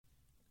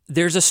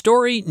There's a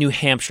story New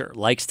Hampshire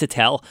likes to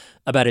tell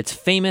about its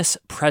famous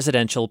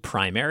presidential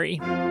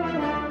primary.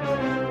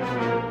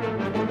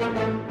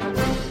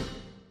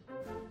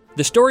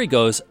 The story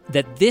goes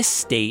that this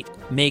state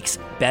makes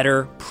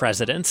better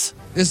presidents.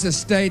 This is a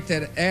state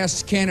that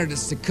asks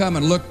candidates to come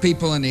and look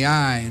people in the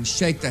eye and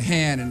shake the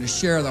hand and to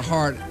share the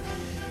heart.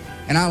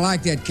 And I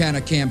like that kind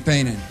of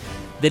campaigning.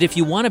 That if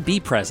you want to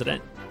be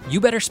president, you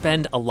better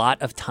spend a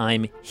lot of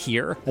time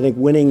here. I think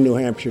winning New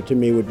Hampshire to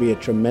me would be a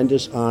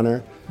tremendous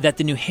honor. That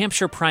the New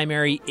Hampshire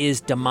primary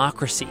is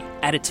democracy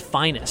at its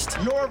finest.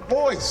 Your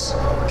voice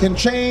can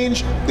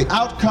change the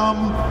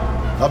outcome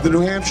of the New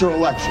Hampshire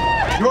election.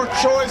 Your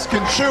choice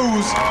can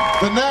choose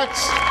the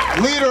next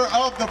leader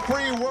of the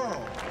free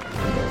world.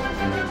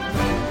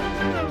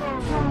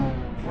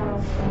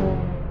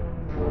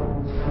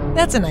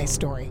 That's a nice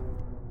story.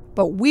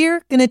 But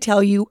we're going to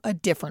tell you a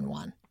different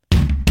one.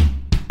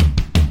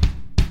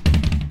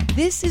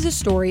 This is a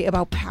story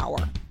about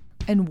power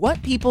and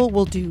what people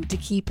will do to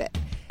keep it.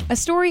 A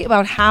story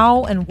about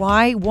how and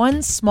why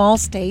one small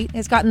state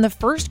has gotten the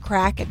first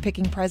crack at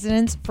picking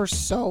presidents for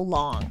so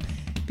long.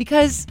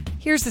 Because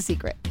here's the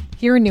secret.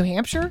 Here in New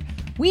Hampshire,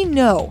 we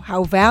know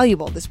how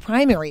valuable this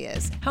primary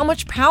is, how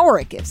much power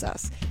it gives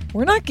us.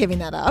 We're not giving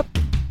that up.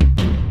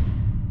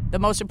 The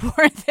most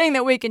important thing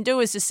that we can do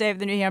is to save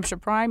the New Hampshire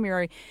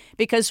primary,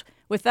 because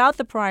without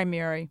the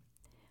primary,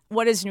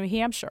 what is New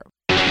Hampshire?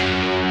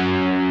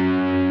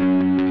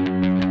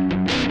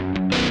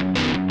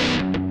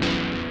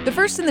 The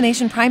First in the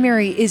Nation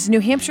primary is New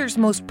Hampshire's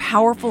most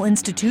powerful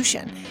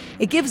institution.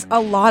 It gives a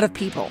lot of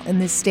people in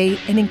this state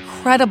an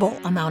incredible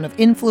amount of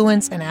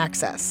influence and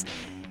access.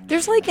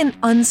 There's like an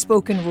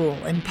unspoken rule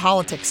in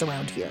politics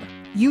around here.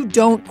 You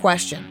don't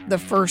question the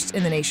First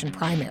in the Nation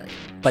primary.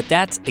 But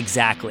that's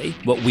exactly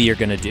what we are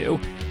going to do.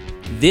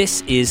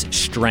 This is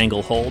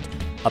Stranglehold,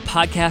 a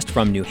podcast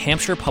from New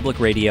Hampshire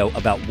Public Radio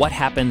about what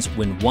happens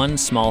when one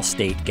small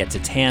state gets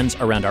its hands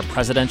around our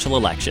presidential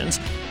elections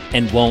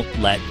and won't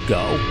let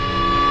go.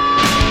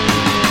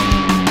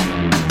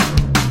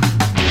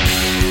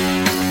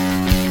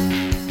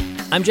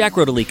 I'm Jack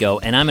Rodolico,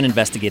 and I'm an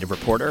investigative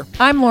reporter.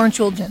 I'm Lauren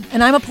Chooljian,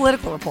 and I'm a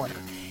political reporter.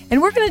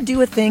 And we're going to do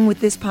a thing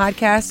with this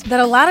podcast that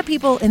a lot of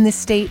people in this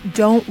state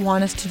don't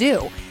want us to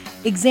do.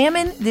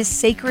 Examine this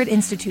sacred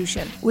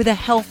institution with a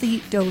healthy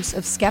dose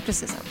of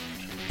skepticism.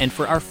 And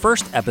for our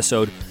first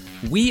episode,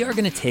 we are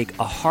going to take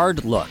a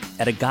hard look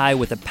at a guy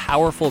with a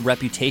powerful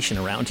reputation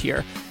around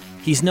here.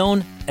 He's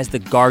known as the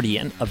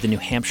guardian of the New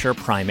Hampshire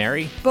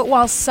primary. But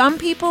while some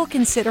people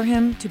consider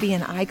him to be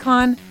an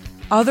icon,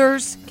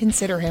 others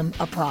consider him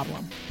a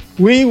problem.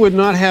 We would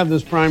not have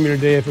this primary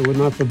today if it were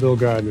not for Bill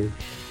Gardner.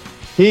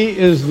 He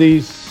is the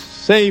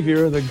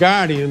savior, the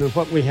guardian of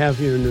what we have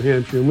here in New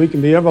Hampshire, and we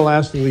can be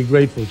everlastingly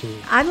grateful to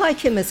him. I like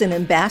him as an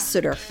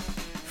ambassador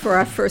for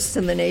our First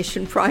in the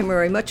Nation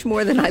primary, much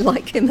more than I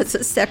like him as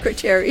a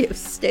Secretary of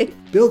State.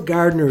 Bill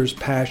Gardner's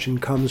passion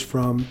comes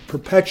from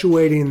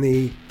perpetuating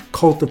the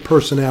cult of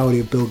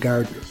personality of Bill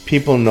Gardner.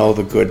 People know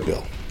the good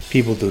Bill.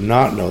 People do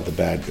not know the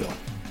bad Bill.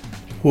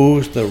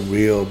 Who's the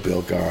real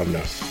Bill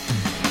Gardner?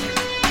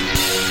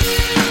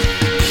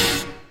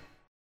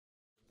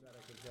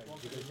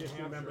 Just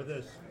remember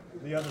this.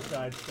 The other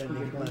side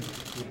spending plenty.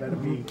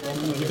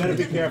 You better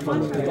be careful.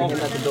 Right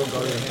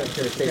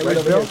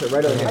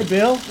over here. Hi,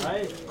 Bill.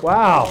 Hi.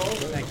 Wow.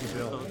 Thank you,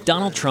 Bill.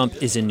 Donald Trump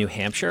is in New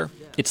Hampshire.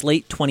 It's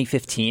late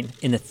 2015,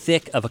 in the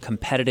thick of a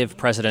competitive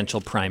presidential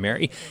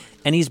primary,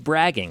 and he's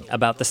bragging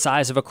about the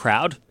size of a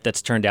crowd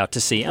that's turned out to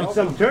see him.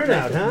 Some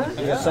turnout, huh?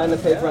 You sign the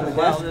paper on the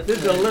desk. This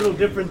is a little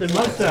different than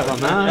most of them,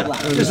 huh?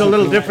 This is a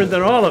little different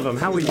than all of them.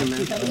 How are you,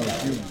 man?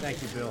 Thank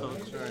you, Bill.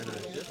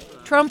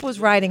 Trump was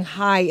riding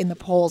high in the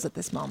polls at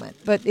this moment,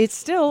 but it's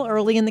still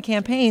early in the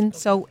campaign,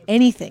 so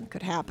anything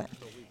could happen.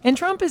 And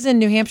Trump is in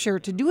New Hampshire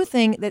to do a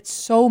thing that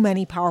so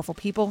many powerful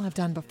people have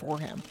done before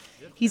him.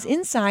 He's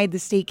inside the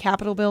state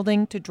capitol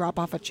building to drop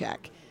off a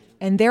check.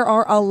 And there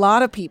are a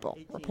lot of people,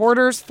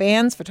 reporters,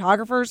 fans,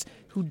 photographers,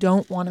 who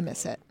don't want to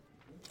miss it.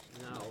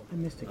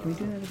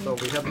 So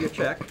we have your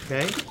check.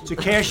 Okay. It's a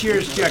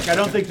cashier's check. I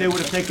don't think they would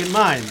have taken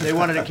mine. They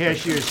wanted a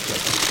cashier's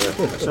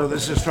check. So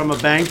this is from a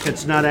bank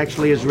that's not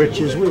actually as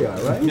rich as we are,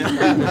 right?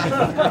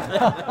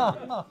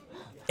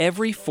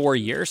 Every 4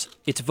 years,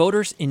 it's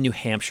voters in New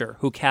Hampshire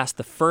who cast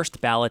the first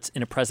ballots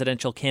in a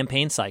presidential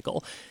campaign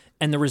cycle.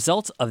 And the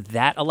results of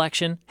that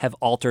election have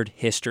altered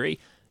history.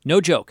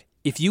 No joke.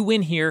 If you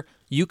win here,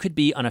 you could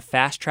be on a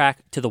fast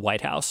track to the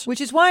White House.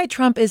 Which is why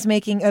Trump is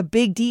making a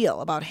big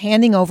deal about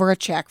handing over a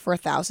check for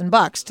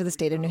 $1,000 to the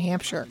state of New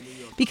Hampshire.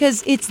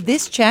 Because it's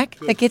this check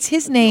that gets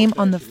his name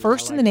on the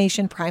First in the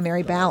Nation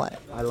primary ballot.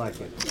 I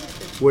like it.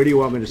 Where do you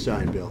want me to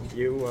sign, Bill?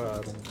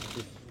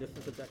 This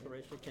is the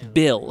declaration of candidacy.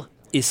 Bill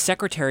is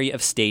Secretary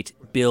of State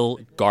Bill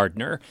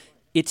Gardner.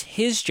 It's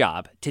his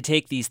job to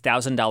take these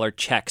 $1,000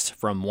 checks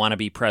from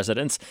wannabe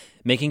presidents,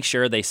 making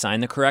sure they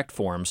sign the correct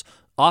forms,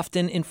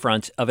 often in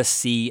front of a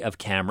sea of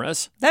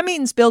cameras. That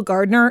means Bill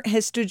Gardner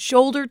has stood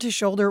shoulder to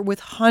shoulder with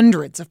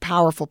hundreds of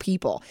powerful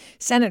people.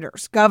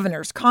 Senators,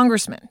 governors,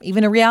 congressmen,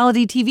 even a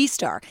reality TV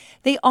star.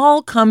 They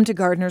all come to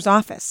Gardner's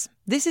office.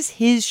 This is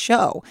his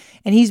show,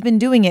 and he's been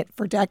doing it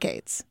for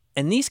decades.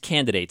 And these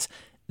candidates,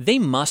 they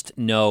must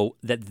know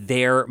that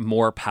they're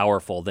more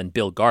powerful than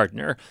Bill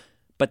Gardner.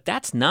 But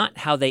that's not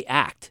how they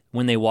act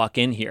when they walk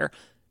in here.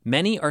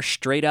 Many are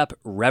straight up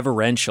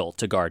reverential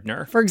to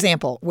Gardner. For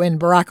example, when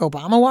Barack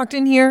Obama walked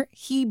in here,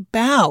 he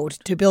bowed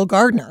to Bill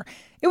Gardner.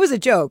 It was a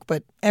joke,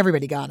 but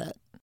everybody got it.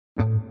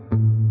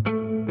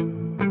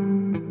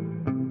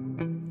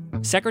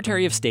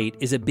 Secretary of State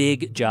is a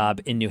big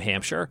job in New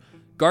Hampshire.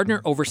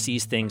 Gardner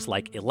oversees things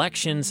like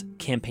elections,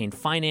 campaign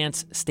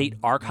finance, state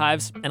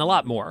archives, and a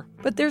lot more.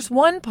 But there's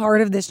one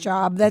part of this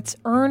job that's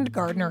earned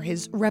Gardner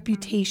his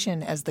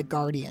reputation as the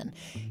Guardian.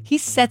 He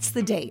sets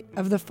the date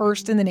of the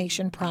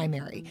first-in-the-nation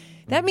primary.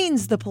 That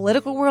means the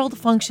political world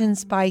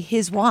functions by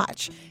his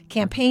watch.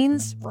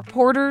 Campaigns,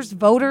 reporters,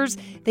 voters,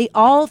 they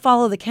all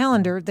follow the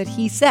calendar that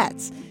he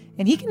sets.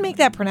 And he can make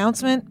that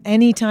pronouncement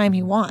anytime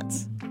he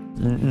wants.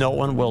 No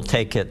one will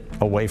take it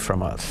away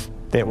from us.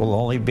 It will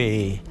only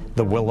be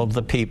the will of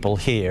the people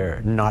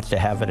here not to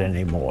have it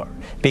anymore.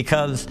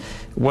 Because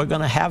we're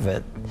going to have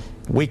it.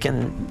 We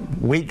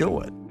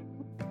do it.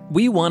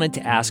 We wanted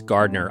to ask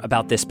Gardner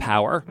about this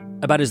power,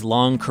 about his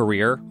long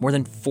career, more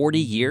than 40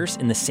 years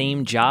in the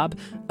same job,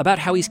 about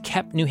how he's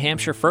kept New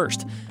Hampshire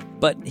first.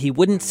 But he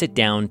wouldn't sit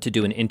down to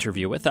do an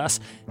interview with us.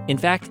 In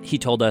fact, he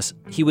told us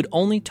he would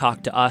only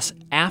talk to us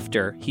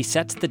after he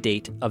sets the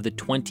date of the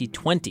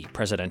 2020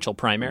 presidential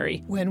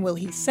primary. When will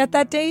he set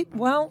that date?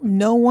 Well,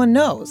 no one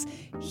knows.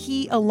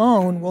 He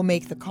alone will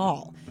make the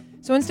call.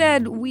 So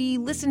instead, we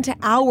listened to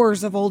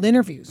hours of old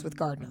interviews with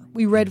Gardner.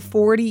 We read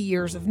 40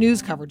 years of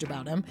news coverage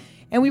about him,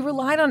 and we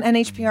relied on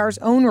NHPR's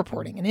own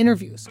reporting and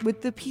interviews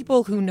with the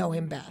people who know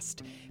him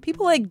best.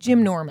 People like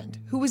Jim Normand,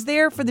 who was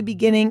there for the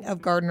beginning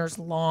of Gardner's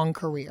long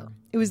career.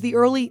 It was the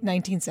early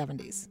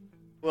 1970s.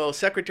 Well,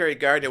 Secretary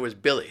Gardner was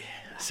Billy,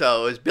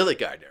 so it was Billy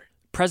Gardner.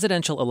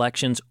 Presidential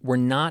elections were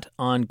not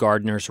on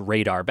Gardner's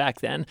radar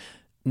back then.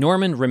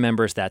 Normand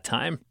remembers that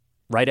time,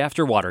 right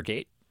after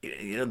Watergate.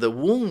 You know, the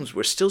wounds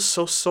were still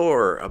so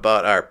sore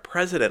about our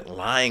president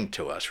lying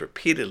to us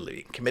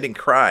repeatedly, committing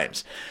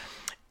crimes.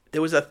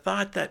 There was a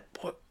thought that,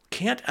 boy,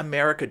 can't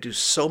America do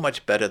so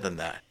much better than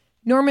that?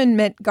 Normand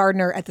met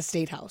Gardner at the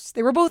State House.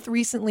 They were both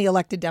recently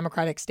elected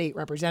Democratic state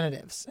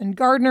representatives, and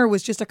Gardner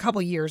was just a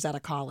couple years out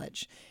of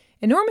college.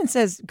 And Normand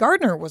says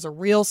Gardner was a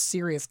real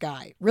serious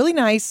guy. Really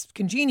nice,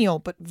 congenial,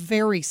 but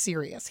very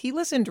serious. He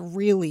listened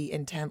really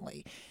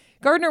intently.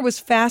 Gardner was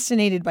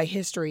fascinated by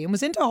history and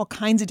was into all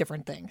kinds of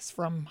different things,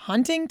 from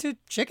hunting to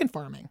chicken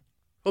farming.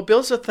 Well,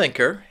 Bill's a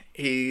thinker.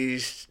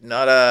 He's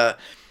not a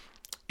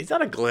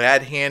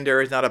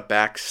glad-hander. He's not a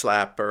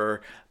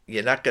backslapper.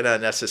 You're not going to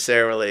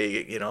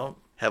necessarily,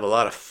 have a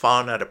lot of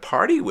fun at a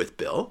party with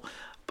Bill,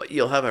 but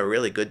you'll have a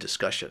really good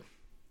discussion.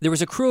 There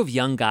was a crew of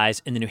young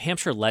guys in the New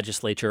Hampshire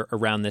legislature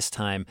around this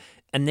time,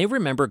 and they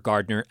remember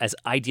Gardner as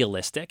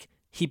idealistic.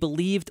 He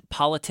believed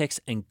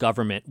politics and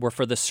government were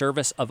for the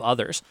service of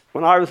others.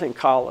 When I was in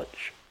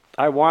college,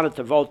 I wanted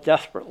to vote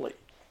desperately.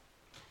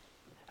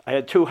 I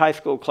had 2 high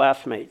school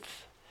classmates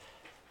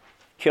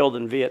killed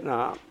in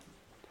Vietnam,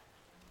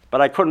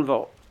 but I couldn't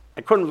vote.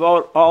 I couldn't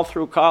vote all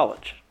through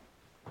college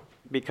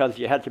because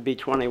you had to be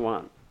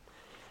 21.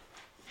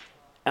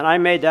 And I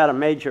made that a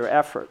major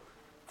effort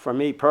for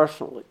me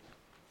personally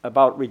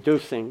about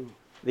reducing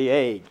the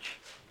age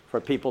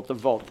for people to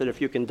vote, that if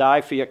you can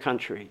die for your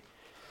country,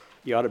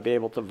 you ought to be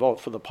able to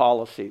vote for the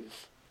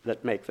policies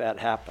that make that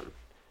happen.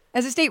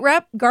 As a state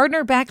rep,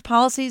 Gardner backed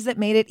policies that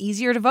made it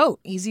easier to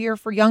vote, easier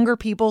for younger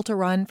people to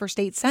run for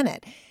state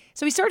senate.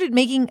 So he started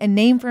making a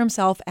name for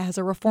himself as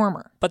a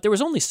reformer. But there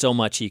was only so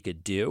much he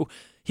could do.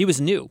 He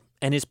was new,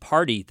 and his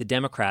party, the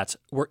Democrats,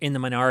 were in the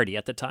minority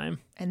at the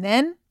time. And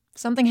then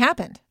something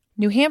happened.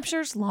 New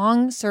Hampshire's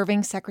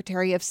long-serving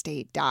Secretary of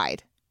State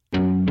died.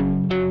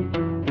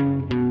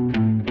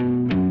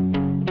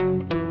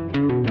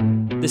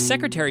 The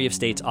Secretary of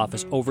State's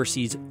office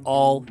oversees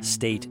all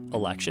state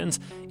elections.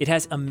 It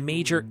has a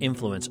major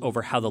influence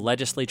over how the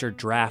legislature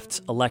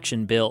drafts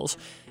election bills.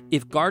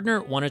 If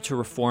Gardner wanted to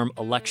reform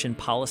election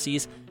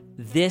policies,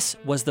 this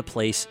was the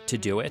place to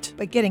do it.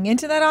 But getting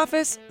into that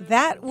office,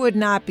 that would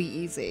not be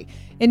easy.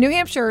 In New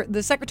Hampshire,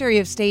 the Secretary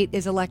of State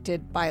is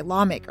elected by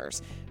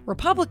lawmakers.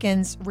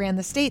 Republicans ran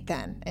the state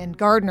then, and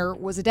Gardner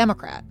was a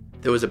Democrat.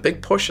 There was a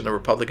big push in the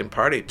Republican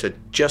Party to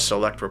just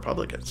elect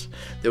Republicans.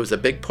 There was a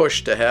big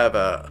push to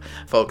have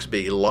folks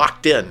be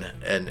locked in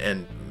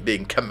and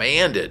being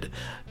commanded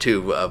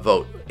to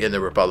vote in the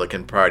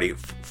Republican Party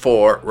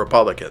for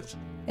Republicans.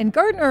 And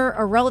Gardner,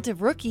 a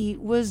relative rookie,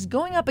 was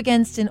going up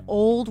against an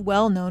old,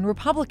 well-known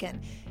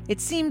Republican. It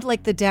seemed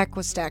like the deck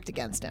was stacked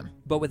against him.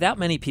 But without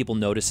many people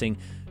noticing,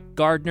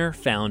 Gardner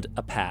found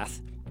a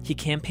path. He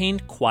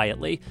campaigned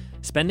quietly,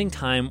 spending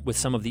time with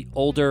some of the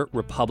older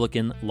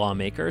Republican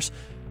lawmakers.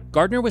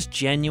 Gardner was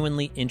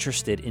genuinely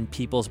interested in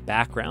people's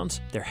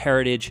backgrounds, their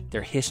heritage,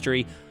 their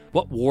history,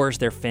 what wars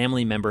their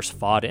family members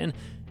fought in,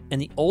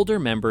 and the older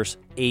members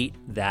ate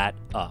that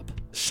up.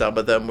 Some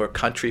of them were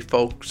country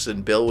folks,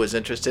 and Bill was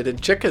interested in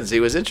chickens. He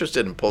was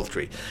interested in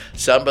poultry.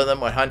 Some of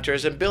them were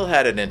hunters, and Bill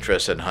had an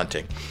interest in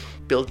hunting.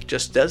 Bill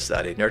just does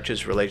that. He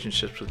nurtures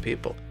relationships with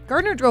people.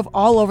 Gardner drove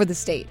all over the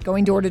state,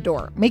 going door to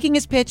door, making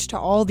his pitch to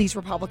all these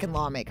Republican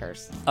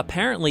lawmakers.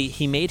 Apparently,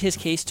 he made his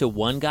case to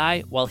one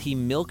guy while he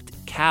milked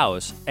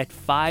cows at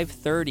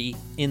 5:30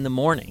 in the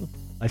morning.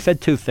 I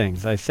said two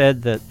things. I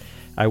said that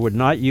I would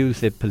not use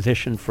the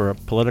position for a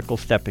political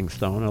stepping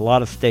stone. In a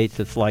lot of states,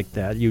 it's like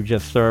that. You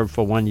just serve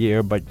for 1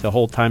 year, but the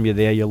whole time you're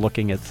there, you're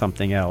looking at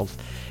something else.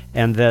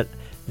 And that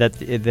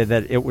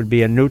it would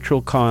be a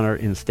neutral corner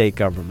in state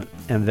government,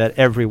 and that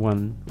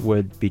everyone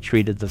would be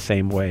treated the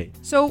same way.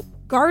 So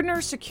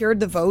Gardner secured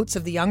the votes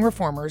of the young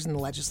reformers in the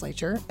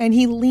legislature, and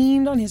he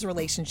leaned on his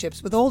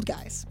relationships with old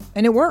guys.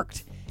 And it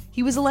worked.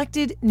 He was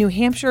elected New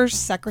Hampshire's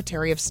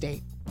Secretary of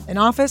State, an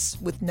office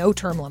with no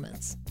term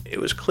limits. It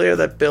was clear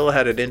that Bill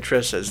had an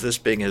interest as this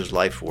being his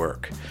life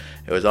work.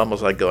 It was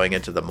almost like going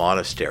into the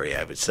monastery,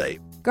 I would say.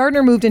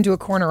 Gardner moved into a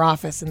corner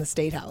office in the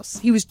State House.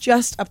 He was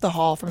just up the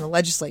hall from the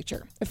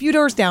legislature, a few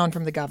doors down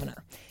from the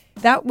governor.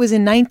 That was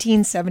in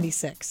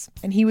 1976,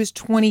 and he was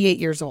 28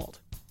 years old.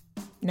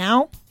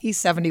 Now, he's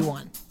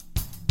 71.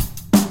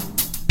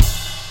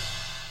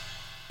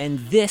 And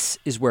this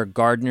is where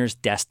Gardner's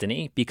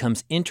destiny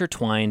becomes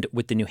intertwined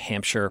with the New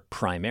Hampshire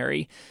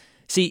primary.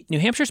 See, New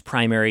Hampshire's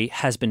primary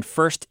has been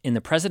first in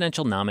the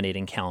presidential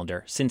nominating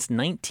calendar since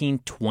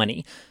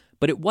 1920,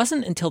 but it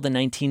wasn't until the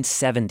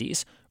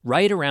 1970s,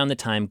 right around the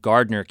time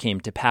Gardner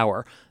came to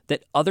power,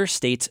 that other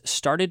states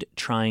started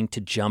trying to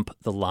jump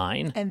the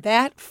line. And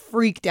that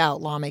freaked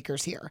out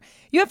lawmakers here.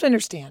 You have to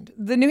understand,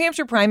 the New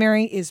Hampshire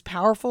primary is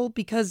powerful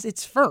because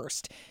it's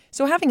first.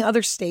 So having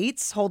other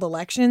states hold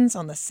elections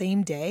on the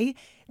same day,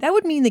 that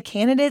would mean the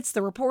candidates,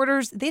 the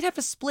reporters, they'd have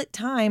to split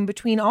time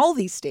between all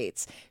these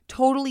states,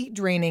 totally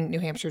draining New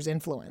Hampshire's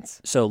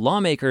influence. So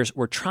lawmakers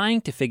were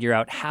trying to figure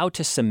out how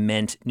to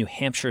cement New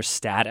Hampshire's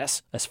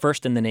status as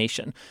first in the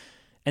nation.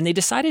 And they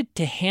decided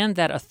to hand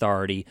that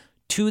authority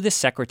to the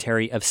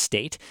Secretary of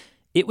State.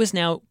 It was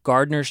now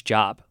Gardner's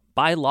job,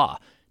 by law,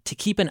 to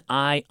keep an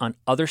eye on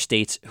other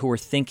states who were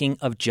thinking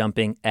of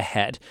jumping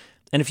ahead.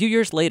 And a few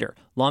years later,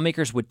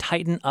 lawmakers would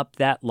tighten up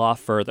that law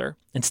further.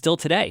 And still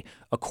today,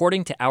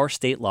 according to our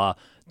state law,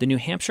 the New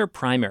Hampshire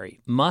primary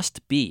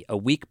must be a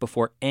week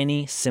before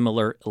any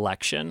similar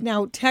election.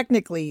 Now,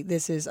 technically,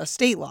 this is a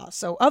state law,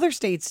 so other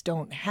states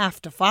don't have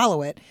to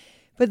follow it.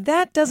 But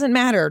that doesn't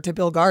matter to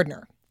Bill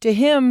Gardner. To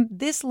him,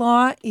 this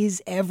law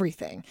is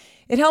everything.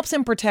 It helps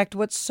him protect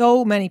what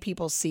so many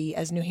people see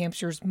as New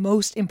Hampshire's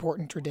most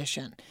important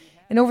tradition.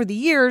 And over the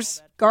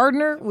years,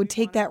 Gardner would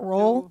take that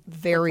role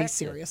very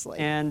seriously.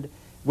 And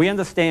we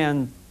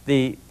understand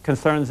the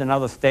concerns in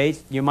other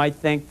states. You might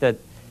think that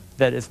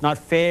it's not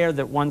fair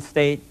that one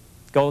state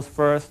goes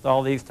first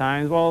all these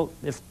times. Well,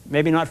 it's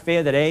maybe not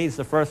fair that A is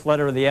the first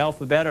letter of the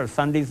alphabet, or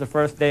Sunday's the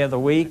first day of the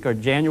week, or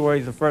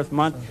January's the first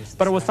month.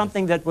 But it was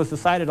something that was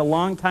decided a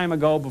long time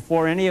ago,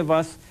 before any of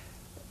us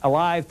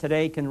alive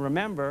today can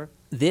remember.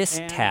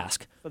 This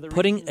task,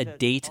 putting a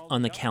date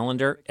on the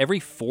calendar every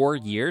 4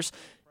 years,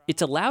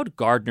 it's allowed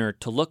Gardner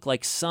to look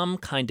like some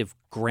kind of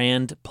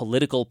grand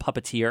political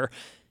puppeteer.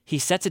 He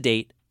sets a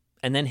date,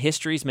 and then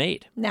history's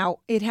made. Now,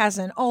 it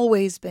hasn't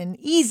always been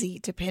easy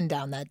to pin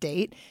down that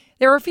date.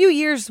 There were a few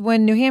years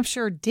when New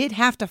Hampshire did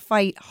have to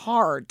fight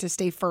hard to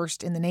stay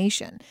first in the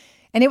nation.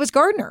 And it was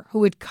Gardner who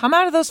would come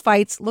out of those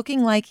fights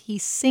looking like he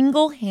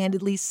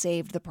single-handedly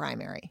saved the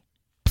primary.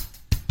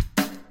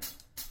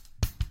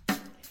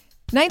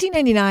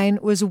 1999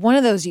 was one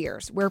of those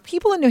years where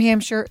people in New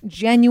Hampshire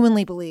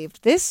genuinely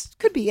believed this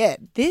could be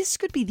it. This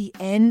could be the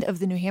end of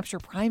the New Hampshire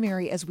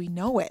primary as we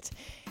know it.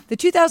 The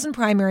 2000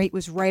 primary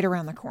was right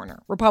around the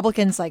corner.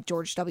 Republicans like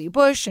George W.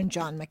 Bush and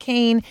John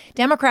McCain,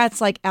 Democrats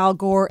like Al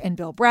Gore and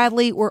Bill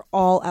Bradley were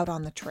all out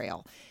on the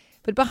trail.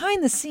 But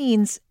behind the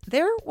scenes,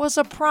 there was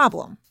a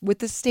problem with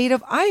the state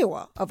of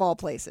Iowa, of all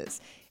places.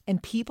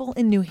 And people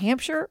in New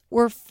Hampshire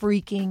were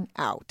freaking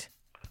out.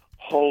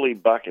 Holy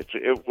buckets.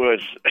 It was...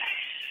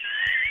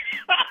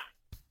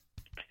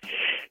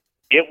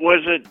 It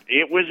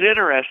was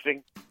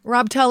interesting.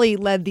 Rob Tully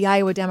led the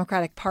Iowa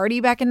Democratic Party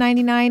back in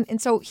 '99, and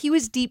so he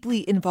was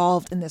deeply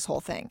involved in this whole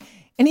thing.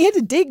 And he had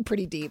to dig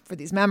pretty deep for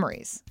these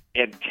memories.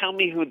 And tell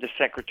me who the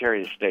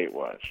Secretary of State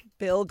was.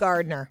 Bill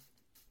Gardner.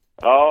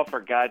 Oh, for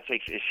God's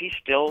sakes, is he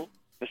still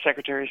the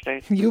Secretary of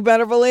State? You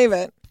better believe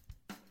it.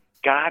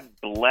 God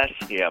bless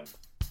him.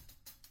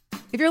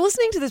 If you're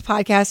listening to this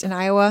podcast in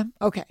Iowa,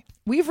 okay,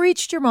 we've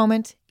reached your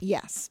moment.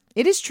 Yes,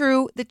 it is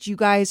true that you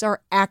guys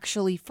are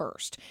actually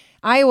first.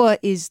 Iowa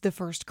is the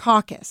first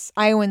caucus.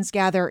 Iowans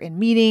gather in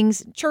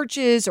meetings,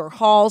 churches, or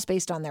halls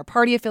based on their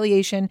party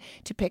affiliation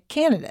to pick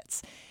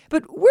candidates.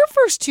 But we're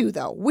first too,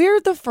 though.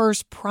 We're the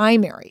first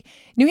primary.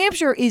 New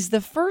Hampshire is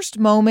the first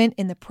moment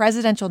in the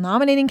presidential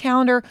nominating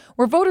calendar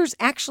where voters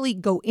actually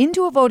go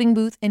into a voting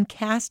booth and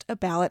cast a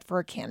ballot for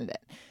a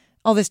candidate.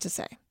 All this to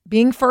say,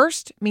 being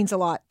first means a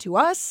lot to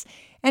us,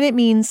 and it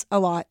means a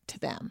lot to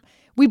them.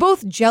 We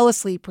both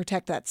jealously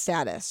protect that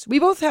status. We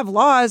both have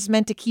laws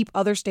meant to keep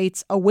other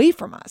states away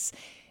from us.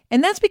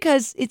 And that's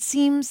because it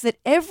seems that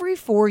every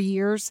 4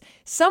 years,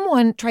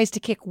 someone tries to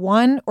kick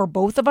one or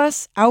both of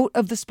us out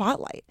of the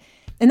spotlight.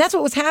 And that's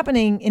what was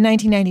happening in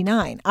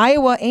 1999.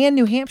 Iowa and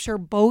New Hampshire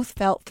both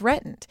felt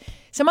threatened.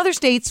 Some other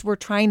states were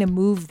trying to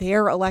move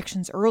their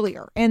elections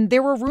earlier, and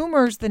there were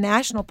rumors the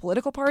national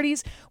political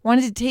parties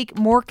wanted to take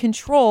more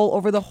control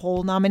over the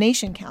whole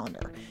nomination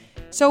calendar.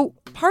 So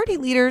party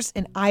leaders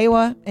in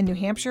Iowa and New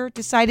Hampshire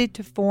decided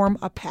to form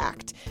a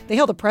pact. They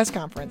held a press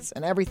conference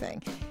and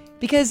everything,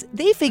 because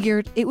they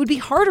figured it would be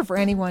harder for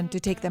anyone to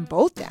take them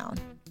both down.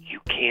 You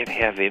can't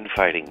have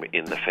infighting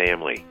in the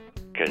family,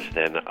 because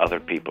then other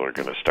people are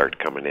going to start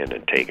coming in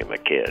and taking the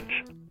kids.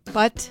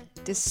 But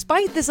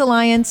despite this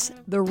alliance,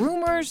 the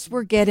rumors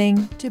were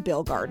getting to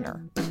Bill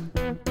Gardner.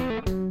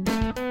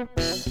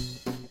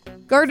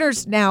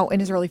 Gardner's now in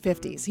his early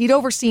 50s. He'd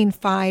overseen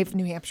 5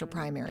 New Hampshire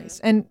primaries.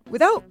 And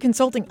without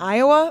consulting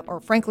Iowa, or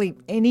frankly,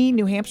 any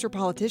New Hampshire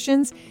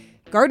politicians,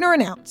 Gardner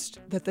announced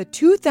that the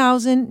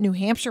 2000 New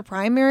Hampshire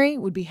primary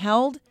would be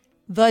held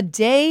the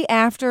day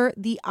after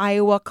the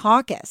Iowa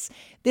caucus.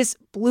 This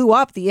blew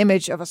up the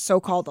image of a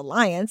so-called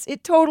alliance.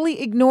 It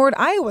totally ignored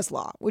Iowa's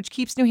law, which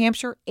keeps New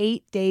Hampshire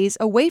 8 days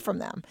away from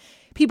them.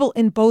 People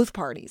in both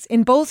parties,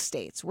 in both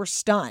states, were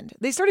stunned.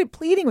 They started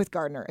pleading with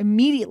Gardner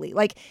immediately.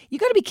 Like, you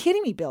got to be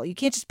kidding me, Bill. You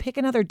can't just pick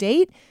another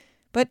date.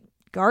 But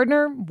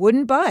Gardner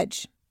wouldn't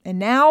budge. And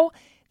now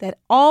that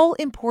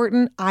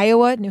all-important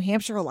Iowa-New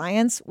Hampshire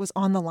alliance was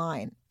on the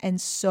line,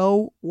 and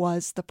so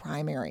was the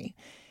primary.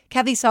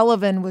 Kathy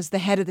Sullivan was the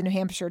head of the New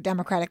Hampshire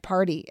Democratic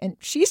Party, and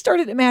she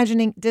started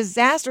imagining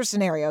disaster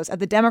scenarios at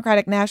the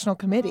Democratic National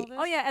Committee.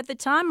 Oh, yeah. At the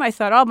time, I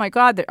thought, oh, my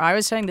God, I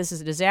was saying this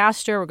is a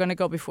disaster. We're going to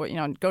go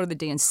go to the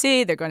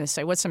DNC. They're going to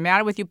say, what's the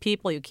matter with you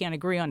people? You can't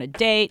agree on a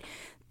date.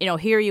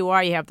 Here you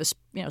are. You have this,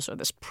 sort of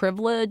this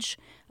privilege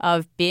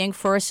of being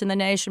first in the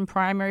nation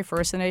primary,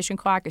 first in the nation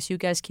caucus. You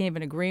guys can't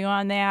even agree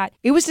on that.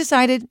 It was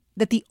decided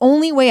that the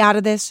only way out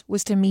of this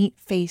was to meet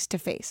face to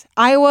face,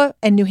 Iowa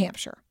and New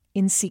Hampshire,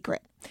 in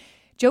secret.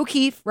 Joe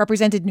Keefe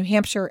represented New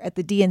Hampshire at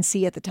the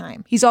DNC at the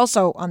time. He's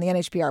also on the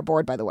NHPR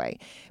board, by the way.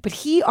 But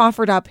he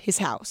offered up his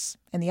house.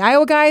 And the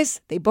Iowa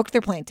guys, they booked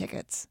their plane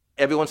tickets.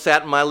 Everyone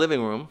sat in my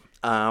living room.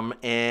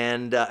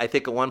 And I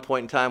think at one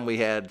point in time we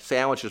had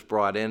sandwiches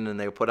brought in and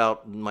they were put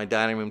out on my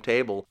dining room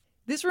table.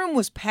 This room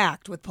was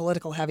packed with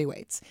political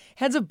heavyweights.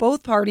 Heads of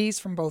both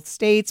parties from both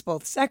states,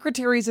 both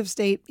secretaries of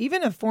state,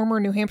 even a former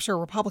New Hampshire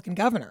Republican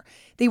governor.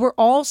 They were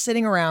all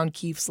sitting around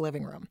Keefe's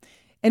living room.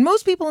 And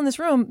most people in this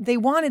room, they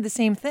wanted the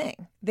same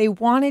thing. They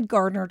wanted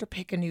Gardner to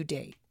pick a new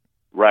date.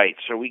 Right.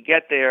 So we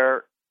get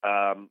there,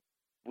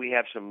 we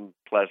have some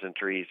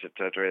pleasantries, et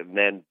cetera, and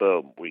then,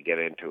 boom, we get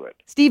into it.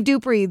 Steve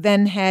Dupree,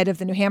 then head of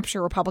the New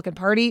Hampshire Republican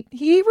Party,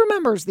 he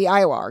remembers the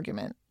Iowa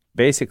argument.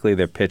 Basically,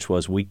 their pitch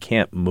was, we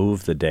can't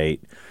move the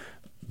date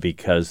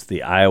because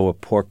the Iowa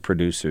Pork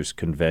Producers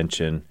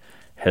Convention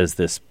has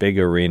this big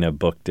arena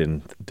booked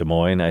in Des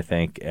Moines, I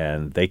think,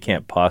 and they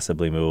can't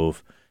possibly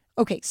move.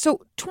 Okay,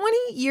 so 20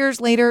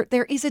 years later,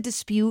 there is a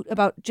dispute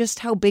about just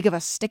how big of a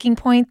sticking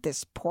point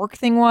this pork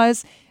thing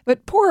was.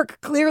 But pork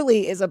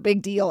clearly is a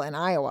big deal in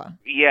Iowa.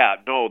 Yeah,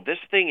 no, this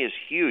thing is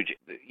huge.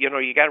 You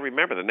got to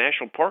remember, the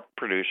National Pork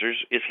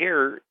Producers is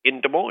here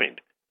in Des Moines.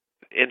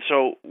 And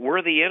so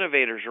we're the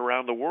innovators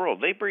around the world.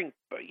 They bring,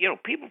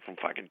 people from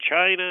fucking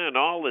China and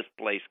all this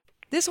place.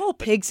 This whole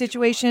pig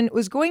situation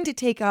was going to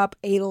take up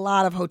a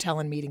lot of hotel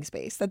and meeting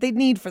space that they'd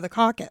need for the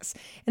caucus.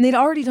 And they'd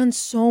already done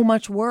so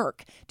much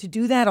work. To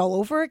do that all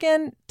over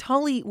again,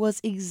 Tully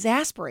was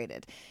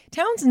exasperated.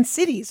 Towns and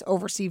cities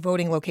oversee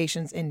voting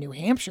locations in New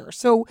Hampshire,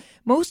 so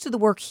most of the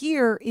work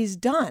here is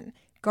done.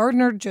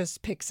 Gardner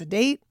just picks a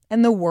date,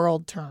 and the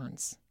world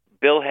turns.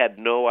 Bill had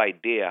no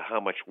idea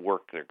how much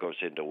work there goes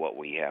into what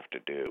we have to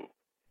do.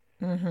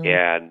 Mm-hmm.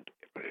 And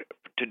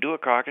to do a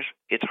caucus,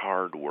 it's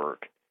hard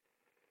work.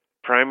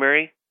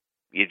 Primary,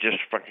 you just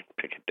fucking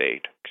pick a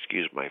date.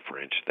 Excuse my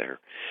French there.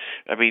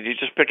 I mean, you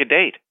just pick a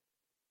date.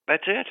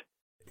 That's it.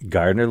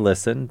 Gardner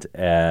listened,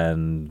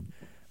 and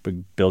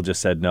Bill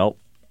just said, nope,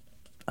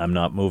 I'm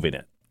not moving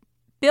it.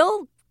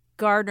 Bill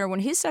Gardner, when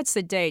he sets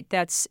the date,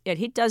 that's it.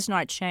 He does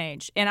not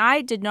change. And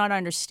I did not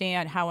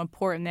understand how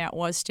important that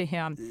was to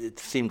him. It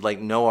seemed like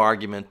no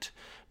argument,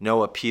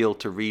 no appeal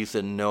to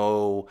reason,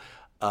 no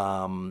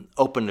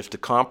openness to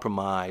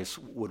compromise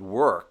would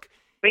work.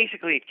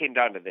 Basically, it came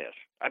down to this.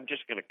 I'm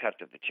just going to cut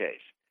to the chase.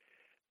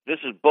 This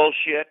is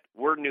bullshit.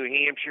 We're New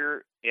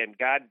Hampshire, and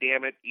God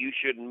damn it, you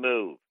shouldn't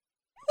move.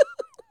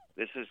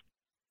 This is,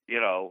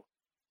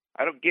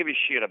 I don't give a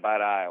shit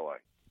about Iowa.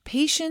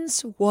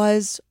 Patience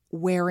was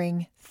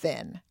wearing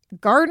thin.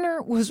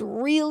 Gardner was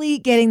really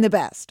getting the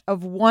best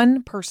of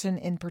one person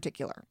in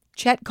particular,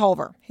 Chet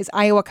Culver, his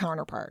Iowa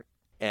counterpart.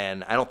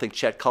 And I don't think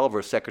Chet Culver,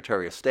 as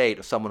Secretary of State,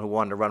 or someone who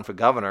wanted to run for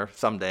governor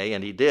someday,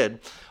 and he did,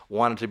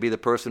 wanted to be the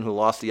person who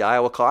lost the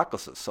Iowa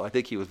caucuses. So I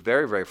think he was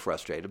very, very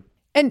frustrated.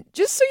 And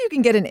just so you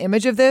can get an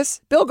image of this,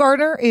 Bill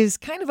Gardner is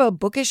kind of a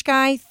bookish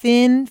guy,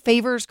 thin,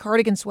 favors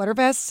cardigan sweater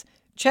vests.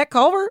 Chet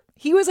Culver,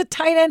 he was a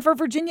tight end for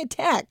Virginia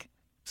Tech.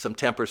 Some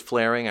tempers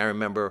flaring. I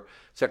remember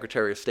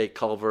Secretary of State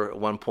Culver at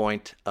one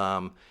point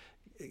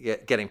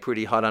getting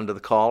pretty hot under the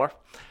collar.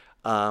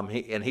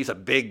 And he's a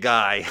big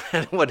guy.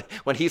 And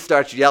when he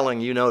starts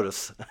yelling, you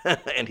notice.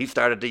 And he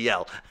started to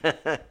yell.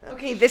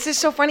 Okay, this is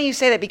so funny you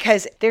say that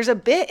because there's a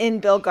bit in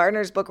Bill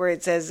Gardner's book where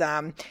it says,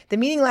 the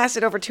meeting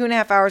lasted over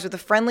 2.5 hours with a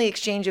friendly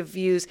exchange of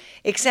views,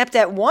 except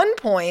at one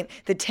point,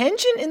 the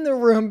tension in the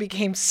room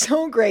became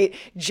so great,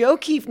 Joe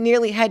Keefe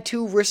nearly had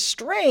to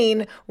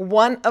restrain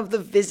one of the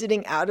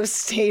visiting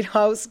out-of-state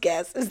house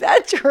guests. Is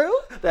that true?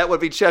 That would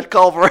be Chet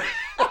Culver.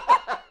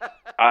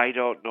 I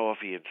don't know if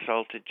he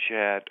insulted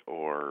Chet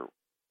or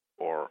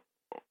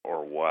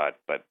what,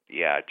 but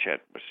yeah,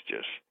 Chet was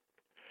just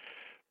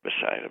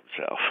beside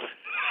himself.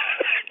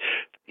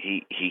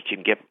 he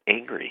can get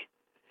angry.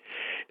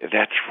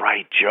 That's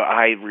right, Joe.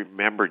 I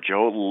remember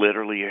Joe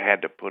literally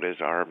had to put his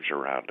arms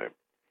around him.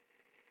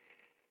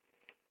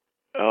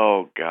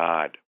 Oh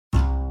God.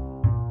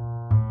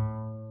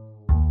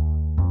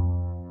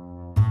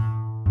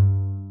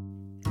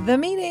 The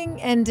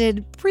meeting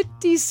ended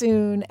pretty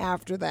soon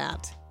after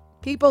that.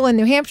 People in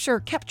New Hampshire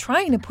kept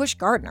trying to push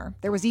Gardner.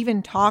 There was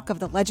even talk of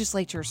the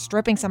legislature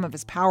stripping some of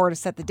his power to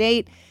set the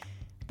date,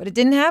 but it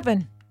didn't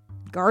happen.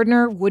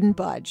 Gardner wouldn't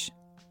budge.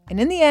 And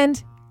in the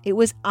end, it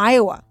was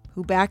Iowa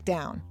who backed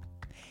down.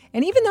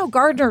 And even though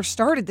Gardner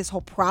started this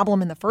whole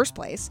problem in the first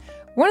place,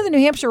 one of the New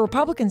Hampshire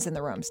Republicans in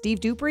the room, Steve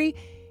Dupree,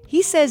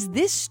 he says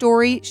this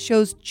story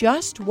shows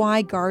just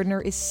why Gardner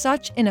is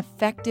such an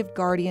effective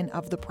guardian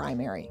of the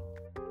primary.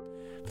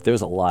 There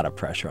was a lot of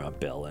pressure on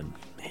Bill, and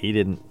he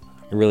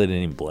really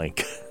didn't even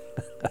blink.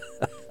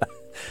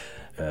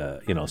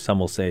 Some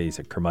will say he's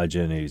a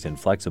curmudgeon, he's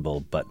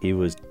inflexible, but he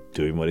was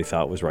doing what he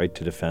thought was right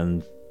to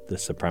defend the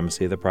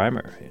supremacy of the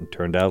primary. And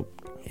turned out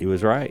he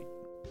was right.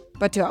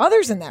 But to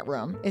others in that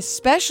room,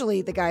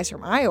 especially the guys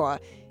from Iowa,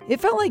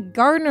 it felt like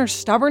Gardner's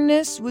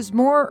stubbornness was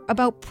more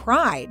about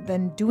pride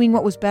than doing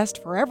what was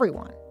best for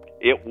everyone.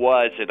 It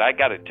was, and I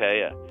got to tell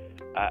you,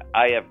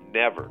 I have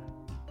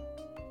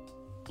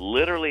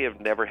literally have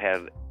never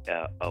had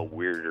a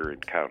weirder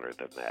encounter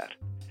than that.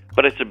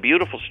 But it's a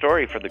beautiful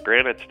story for the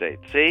Granite State.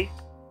 See?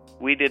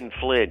 We didn't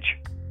flinch.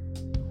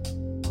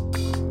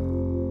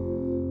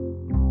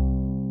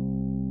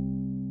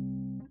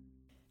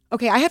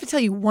 Okay, I have to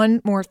tell you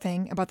one more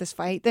thing about this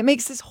fight that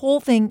makes this whole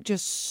thing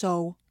just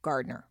so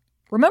Gardner.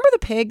 Remember the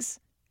pigs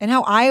and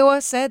how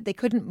Iowa said they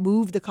couldn't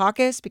move the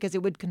caucus because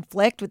it would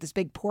conflict with this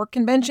big pork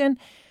convention?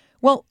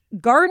 Well,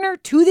 Gardner,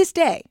 to this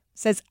day,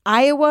 says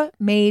Iowa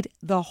made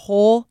the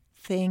whole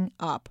thing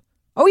up.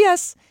 Oh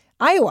yes,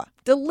 Iowa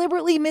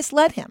deliberately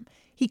misled him.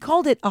 He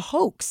called it a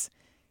hoax.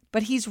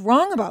 But he's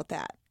wrong about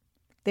that.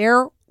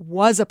 There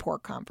was a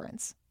pork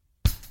conference.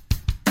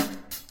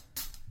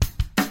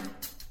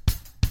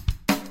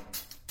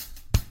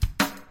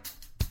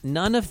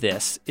 None of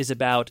this is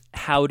about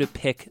how to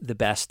pick the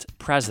best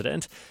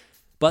president,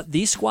 but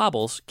these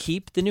squabbles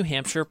keep the New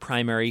Hampshire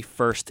primary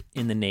first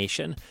in the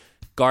nation.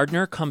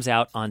 Gardner comes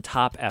out on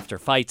top after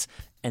fights,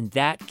 and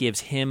that gives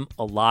him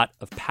a lot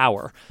of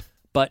power.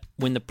 But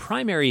when the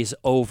primary is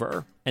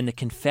over and the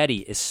confetti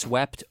is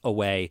swept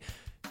away,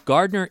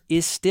 Gardner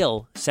is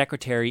still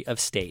Secretary of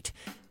State.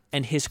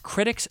 And his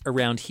critics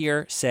around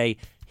here say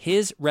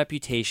his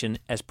reputation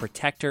as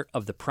protector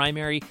of the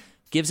primary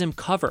gives him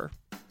cover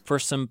for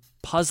some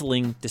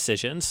puzzling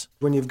decisions.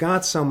 When you've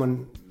got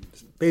someone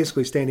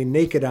basically standing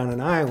naked on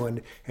an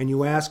island and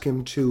you ask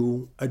him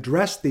to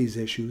address these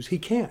issues, he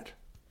can't.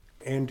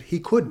 And he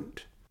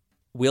couldn't.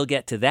 We'll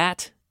get to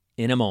that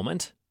in a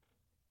moment.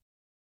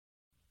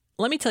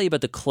 Let me tell you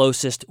about the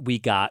closest we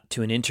got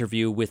to an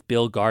interview with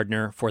Bill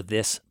Gardner for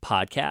this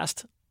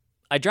podcast.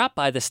 I dropped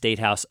by the State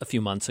House a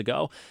few months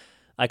ago.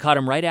 I caught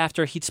him right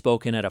after he'd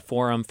spoken at a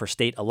forum for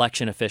state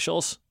election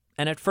officials,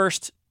 and at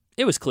first,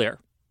 it was clear.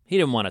 He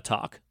didn't want to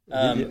talk.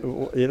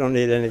 You don't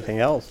need anything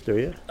else, do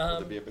you?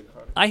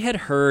 I had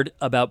heard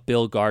about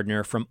Bill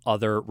Gardner from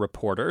other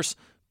reporters.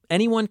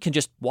 Anyone can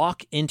just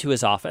walk into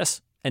his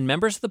office, and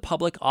members of the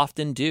public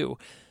often do.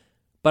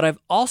 But I've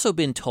also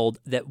been told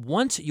that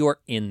once you're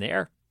in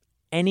there,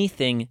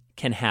 anything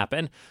can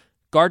happen.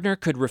 Gardner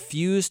could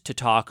refuse to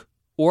talk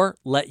or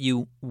let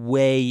you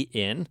weigh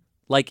in.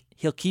 Like,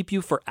 he'll keep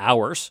you for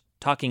hours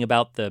talking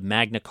about the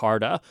Magna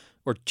Carta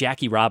or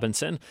Jackie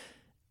Robinson.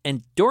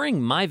 And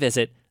during my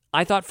visit,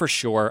 I thought for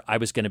sure I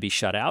was going to be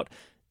shut out.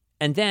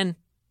 And then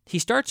he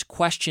starts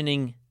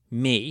questioning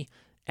me,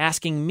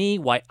 asking me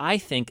why I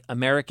think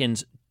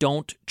Americans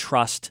don't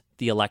trust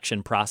the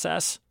election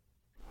process.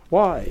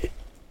 Why?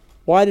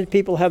 Why did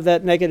people have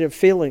that negative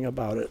feeling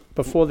about it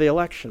before the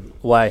election?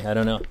 Why? I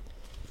don't know.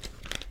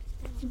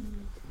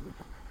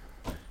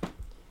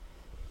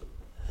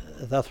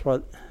 That's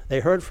what they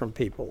heard from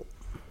people.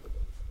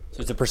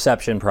 So it's a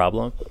perception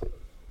problem.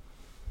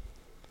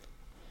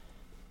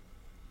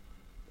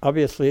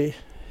 Obviously,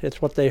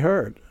 it's what they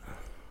heard.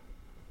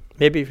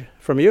 Maybe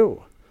from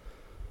you.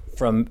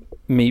 From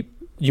me?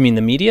 You mean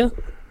the media?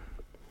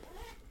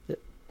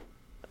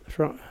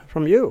 From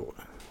you.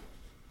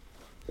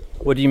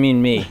 What do you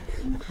mean, me?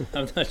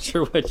 I'm not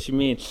sure what you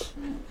mean.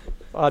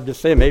 I'll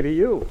just say maybe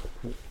you.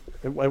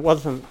 It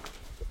wasn't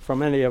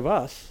from any of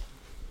us.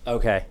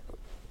 Okay,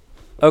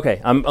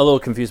 I'm a little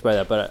confused by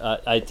that,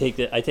 but I take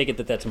it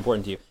that that's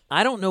important to you.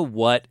 I don't know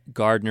what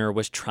Gardner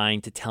was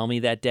trying to tell me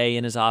that day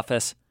in his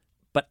office,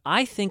 but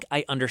I think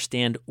I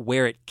understand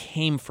where it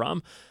came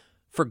from.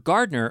 For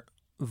Gardner,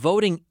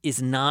 voting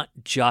is not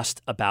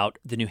just about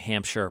the New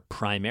Hampshire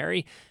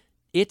primary.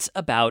 It's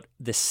about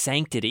the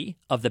sanctity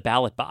of the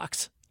ballot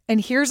box. And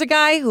here's a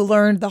guy who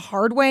learned the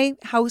hard way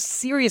how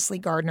seriously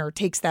Gardner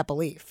takes that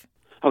belief.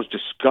 I was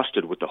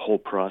disgusted with the whole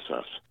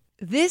process.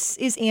 This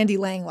is Andy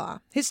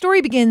Langlaw. His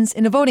story begins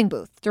in a voting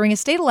booth during a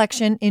state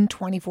election in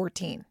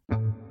 2014.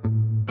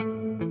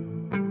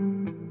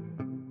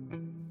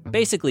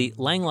 Basically,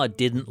 Langlaw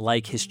didn't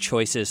like his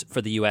choices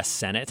for the U.S.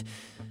 Senate,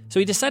 so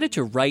he decided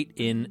to write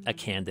in a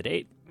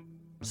candidate,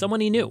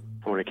 someone he knew.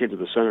 When I came to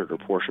the senator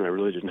portion, I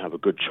really didn't have a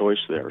good choice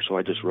there, so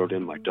I just wrote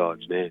in my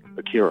dog's name,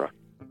 Akira.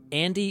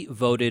 Andy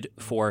voted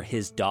for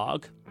his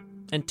dog.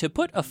 And to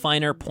put a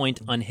finer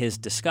point on his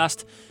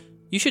disgust,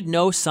 you should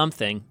know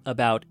something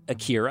about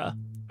Akira.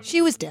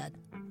 She was dead.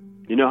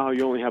 You know how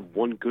you only have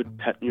one good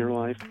pet in your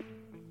life?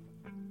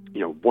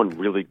 You know, one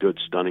really good,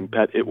 stunning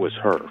pet? It was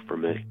her for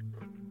me.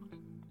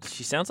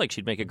 She sounds like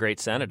she'd make a great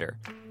senator.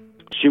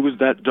 She was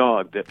that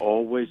dog that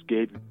always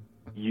gave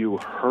you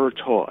her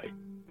toy.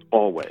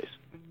 Always.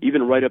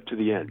 Even right up to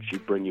the end,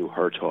 she'd bring you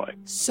her toy.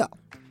 So,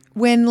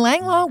 when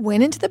Langlaw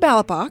went into the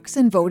ballot box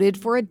and voted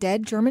for a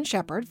dead German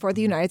Shepherd for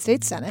the United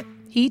States Senate,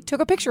 he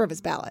took a picture of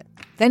his ballot.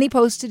 Then he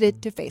posted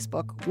it to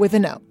Facebook with a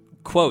note.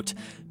 Quote,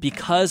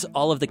 "Because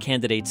all of the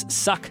candidates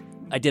suck,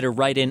 I did a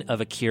write-in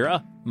of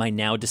Akira, my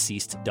now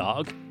deceased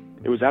dog."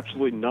 It was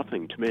absolutely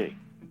nothing to me.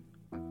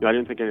 I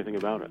didn't think anything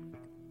about it.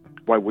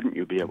 Why wouldn't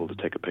you be able to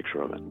take a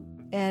picture of it?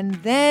 And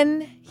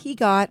then he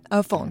got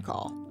a phone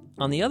call.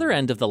 On the other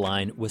end of the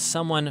line was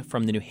someone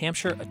from the New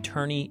Hampshire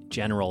Attorney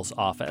General's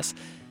office.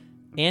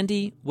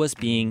 Andy was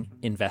being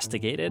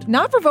investigated.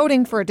 Not for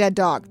voting for a dead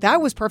dog.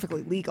 That was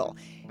perfectly legal.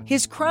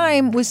 His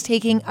crime was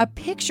taking a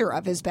picture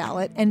of his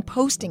ballot and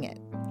posting it.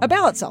 A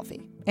ballot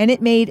selfie. And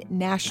it made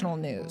national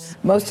news.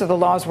 Most of the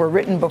laws were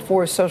written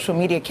before social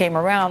media came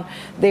around.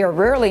 They are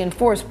rarely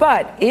enforced.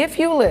 But if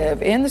you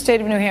live in the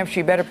state of New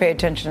Hampshire, you better pay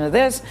attention to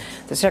this.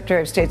 The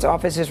Secretary of State's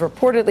office is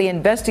reportedly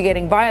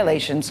investigating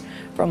violations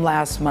from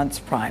last month's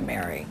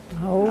primary.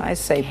 Oh, I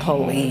say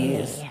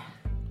police.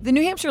 The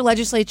New Hampshire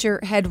legislature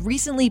had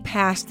recently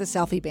passed the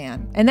selfie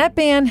ban, and that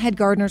ban had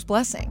Gardner's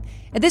blessing.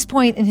 At this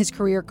point in his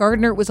career,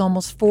 Gardner was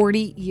almost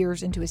 40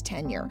 years into his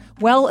tenure,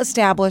 well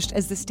established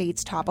as the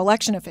state's top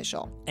election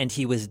official. And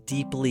he was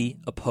deeply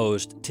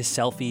opposed to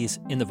selfies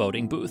in the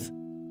voting booth.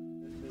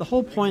 The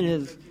whole point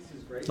is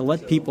to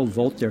let people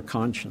vote their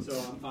conscience.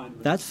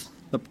 That's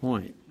the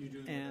point.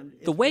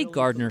 The way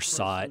Gardner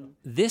saw it,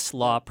 this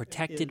law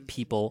protected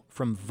people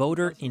from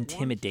voter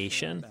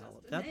intimidation.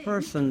 That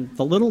person,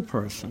 the little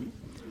person,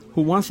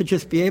 who wants to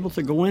just be able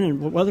to go in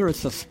and whether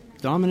it's a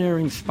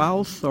domineering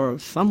spouse or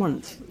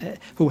someone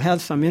who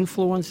has some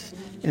influence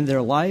in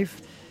their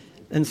life,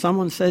 and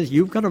someone says,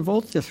 you've got to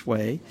vote this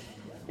way,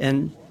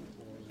 and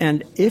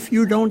if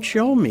you don't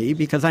show me,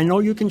 because I know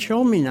you can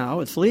show me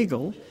now, it's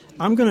legal,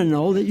 I'm going to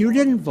know that you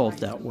didn't vote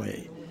that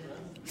way.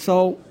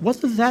 So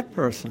what does that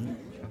person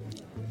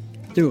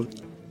do?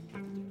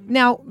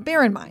 Now,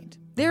 bear in mind,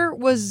 there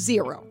was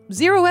zero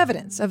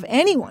evidence of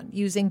anyone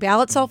using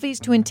ballot selfies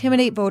to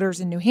intimidate voters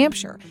in New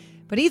Hampshire.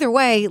 But either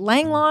way,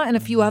 Langlaw and a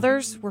few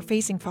others were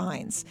facing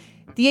fines.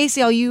 The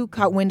ACLU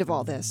caught wind of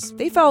all this.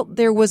 They felt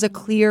there was a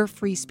clear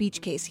free speech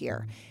case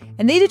here.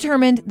 And they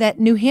determined that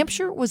New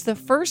Hampshire was the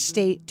first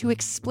state to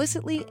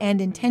explicitly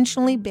and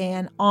intentionally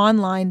ban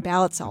online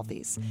ballot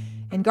selfies.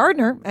 And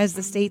Gardner, as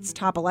the state's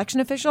top election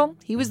official,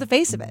 he was the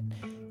face of it.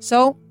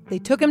 So they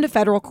took him to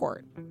federal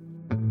court.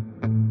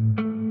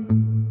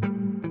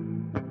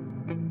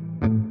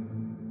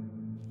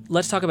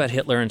 Let's talk about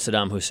Hitler and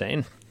Saddam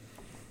Hussein.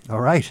 All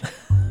right.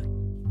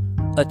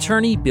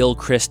 Attorney Bill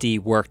Christie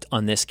worked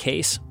on this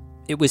case.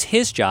 It was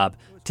his job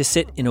to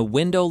sit in a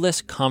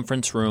windowless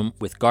conference room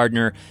with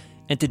Gardner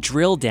and to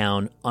drill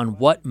down on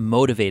what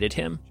motivated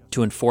him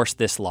to enforce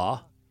this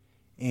law.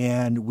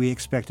 And we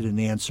expected an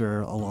answer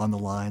along the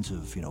lines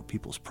of,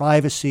 people's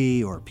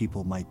privacy, or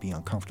people might be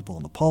uncomfortable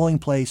in the polling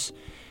place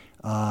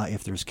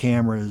if there's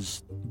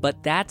cameras.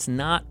 But that's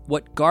not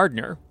what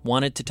Gardner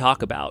wanted to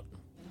talk about.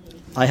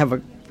 I have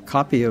a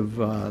copy of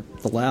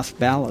the last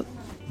ballot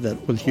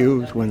that was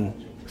used when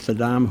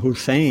Saddam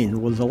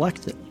Hussein was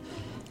elected.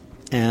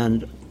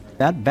 And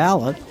that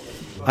ballot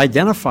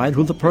identified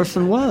who the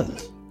person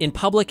was. In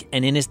public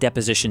and in his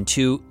deposition,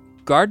 too,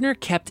 Gardner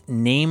kept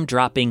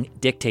name-dropping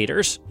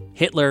dictators,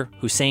 Hitler,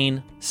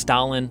 Hussein,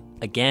 Stalin,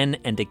 again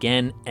and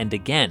again and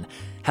again,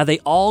 how they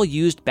all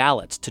used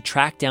ballots to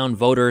track down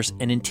voters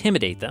and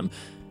intimidate them,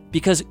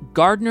 because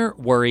Gardner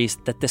worries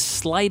that the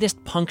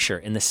slightest puncture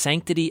in the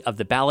sanctity of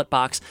the ballot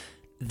box,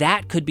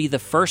 that could be the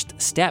first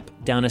step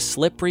down a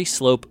slippery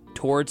slope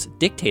towards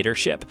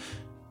dictatorship,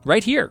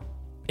 right here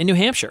in New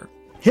Hampshire.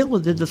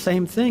 Hitler did the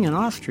same thing in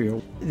Austria.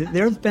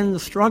 There's been the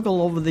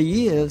struggle over the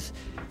years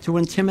to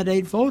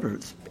intimidate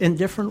voters in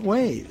different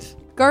ways.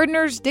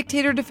 Gardner's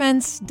dictator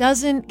defense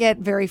doesn't get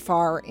very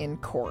far in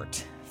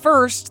court.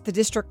 First, the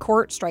district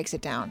court strikes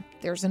it down.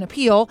 There's an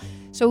appeal,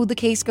 so the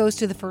case goes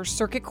to the First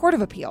Circuit Court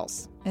of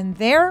Appeals. And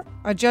there,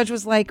 a judge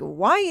was like,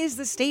 why is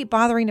the state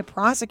bothering to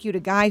prosecute a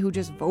guy who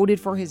just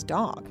voted for his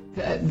dog?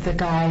 The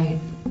guy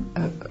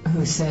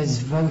who says,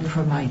 vote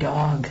for my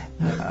dog.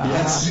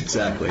 Yes,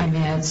 exactly. I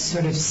mean, it's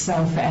sort of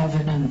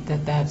self-evident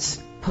that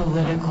that's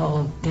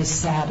political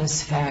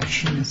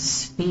dissatisfaction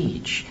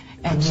speech.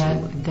 And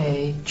yet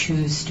they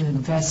choose to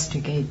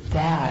investigate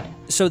that.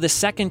 So the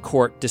second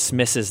court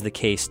dismisses the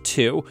case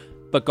too,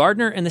 but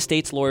Gardner and the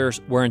state's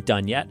lawyers weren't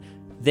done yet.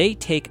 They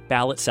take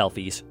ballot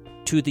selfies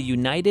to the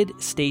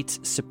United States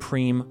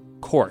Supreme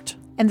Court.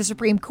 And the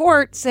Supreme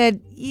Court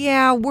said,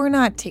 yeah, we're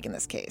not taking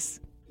this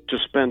case. To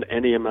spend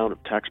any amount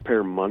of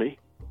taxpayer money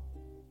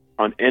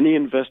on any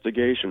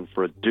investigation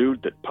for a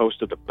dude that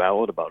posted a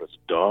ballot about his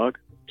dog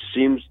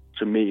seems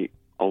to me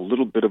a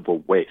little bit of a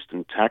waste,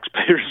 and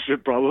taxpayers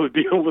should probably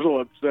be a little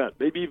upset,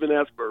 maybe even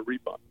ask for a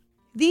refund.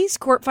 These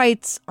court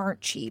fights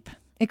aren't cheap.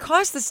 It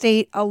costs the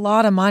state a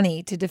lot of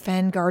money to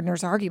defend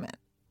Gardner's argument.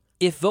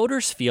 If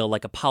voters feel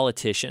like a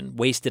politician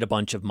wasted a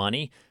bunch of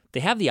money, they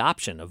have the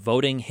option of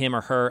voting him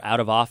or her out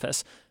of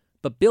office.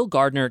 But Bill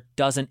Gardner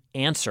doesn't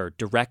answer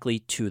directly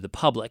to the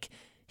public.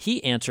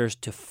 He answers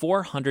to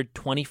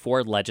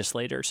 424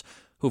 legislators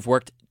who've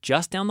worked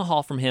just down the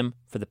hall from him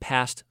for the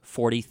past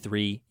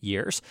 43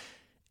 years.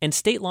 And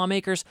state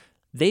lawmakers,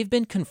 they've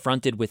been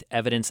confronted with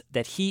evidence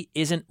that he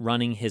isn't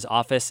running his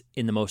office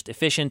in the most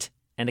efficient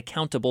and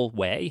accountable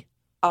way.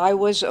 I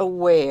was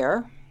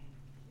aware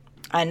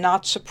and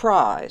not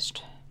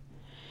surprised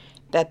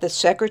that the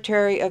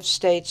Secretary of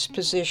State's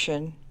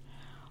position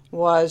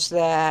was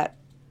that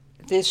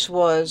this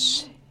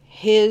was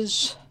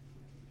his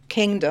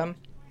kingdom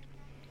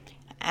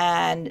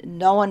and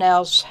no one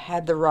else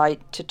had the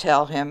right to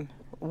tell him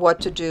what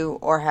to do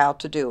or how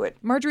to do it.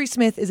 Marjorie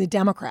Smith is a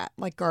Democrat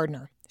like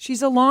Gardner.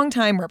 She's a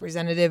longtime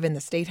representative in the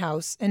State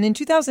House, and in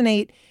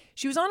 2008,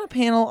 she was on a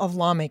panel of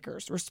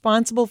lawmakers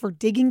responsible for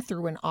digging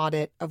through an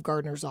audit of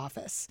Gardner's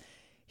office.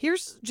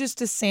 Here's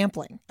just a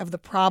sampling of the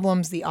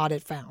problems the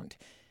audit found.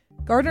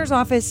 Gardner's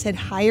office had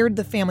hired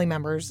the family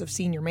members of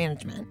senior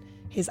management.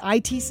 His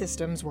IT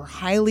systems were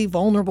highly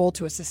vulnerable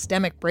to a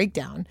systemic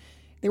breakdown.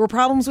 There were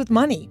problems with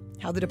money,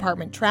 how the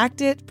department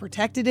tracked it,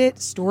 protected it,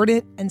 stored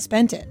it, and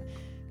spent it.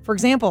 For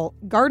example,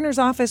 Gardner's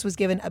office was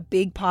given a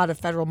big pot of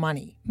federal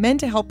money meant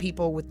to help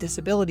people with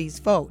disabilities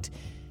vote.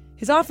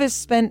 His office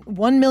spent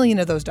 $1 million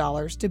of those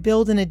dollars to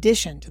build an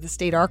addition to the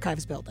State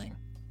Archives building.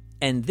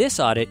 And this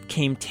audit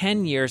came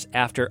 10 years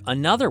after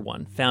another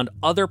one found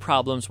other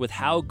problems with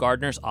how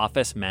Gardner's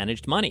office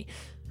managed money.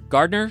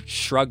 Gardner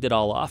shrugged it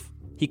all off.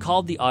 He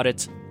called the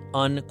audits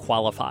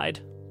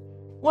unqualified.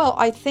 Well,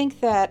 I think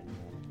that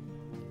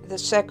the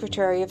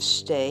Secretary of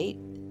State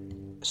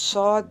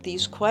saw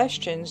these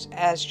questions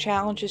as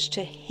challenges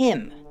to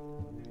him,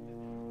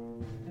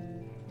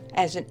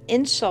 as an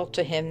insult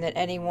to him that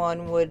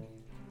anyone would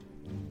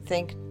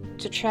think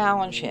to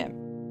challenge him.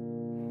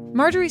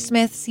 Marjorie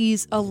Smith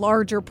sees a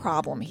larger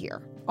problem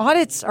here.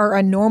 Audits are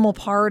a normal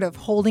part of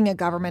holding a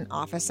government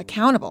office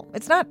accountable.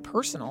 It's not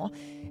personal.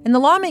 And the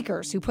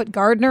lawmakers who put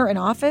Gardner in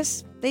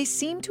office, they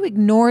seem to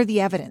ignore the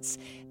evidence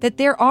that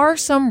there are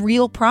some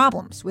real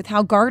problems with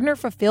how Gardner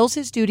fulfills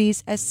his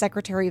duties as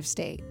Secretary of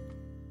State.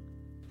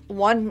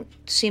 One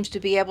seems to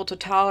be able to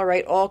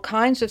tolerate all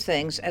kinds of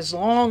things as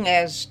long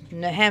as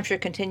New Hampshire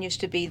continues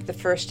to be the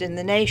first in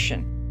the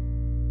nation.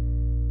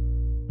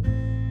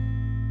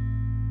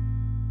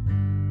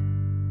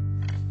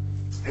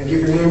 And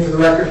give your name for the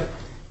record.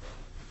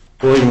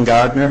 William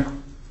Gardner.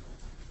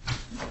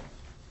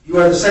 You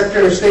are the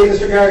Secretary of State,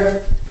 Mr.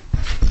 Gardner?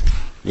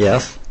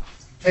 Yes.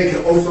 Take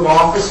an oath of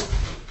office.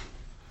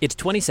 It's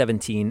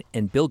 2017,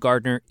 and Bill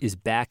Gardner is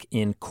back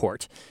in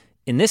court.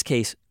 In this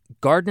case,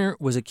 Gardner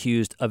was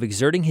accused of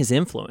exerting his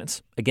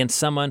influence against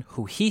someone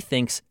who he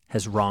thinks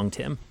has wronged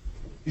him.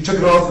 You took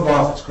an oath of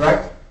office,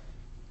 correct?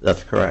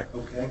 That's correct.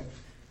 Okay.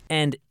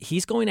 And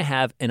he's going to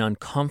have an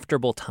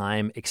uncomfortable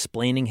time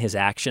explaining his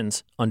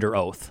actions under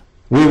oath.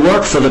 We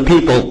work for the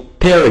people,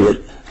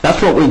 period.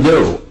 That's what we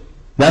do.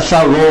 That's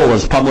our role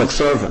as public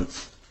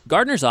servants.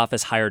 Gardner's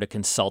office hired a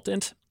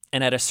consultant,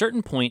 and at a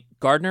certain point,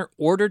 Gardner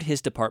ordered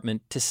his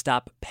department to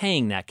stop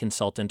paying that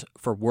consultant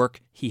for work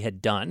he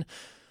had done.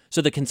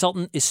 So the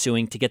consultant is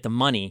suing to get the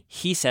money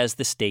he says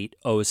the state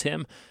owes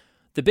him.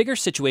 The bigger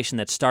situation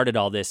that started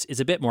all this is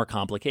a bit more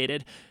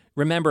complicated.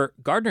 Remember,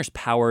 Gardner's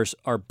powers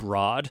are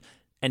broad,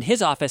 and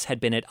his office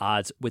had been at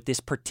odds with this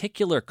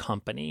particular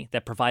company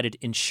that provided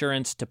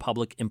insurance to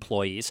public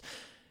employees.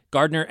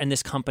 Gardner and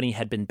this company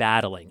had been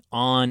battling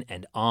on,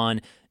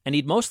 and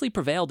he'd mostly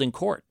prevailed in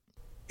court.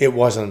 It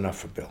wasn't enough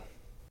for Bill.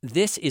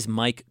 This is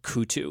Mike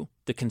Coutu,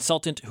 the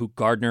consultant who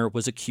Gardner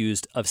was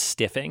accused of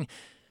stiffing.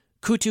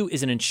 Coutu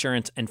is an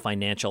insurance and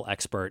financial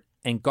expert,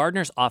 and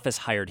Gardner's office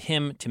hired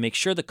him to make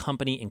sure the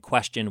company in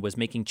question was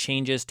making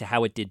changes to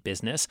how it did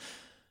business.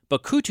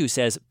 But Coutu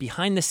says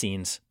behind the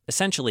scenes,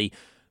 essentially,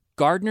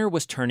 Gardner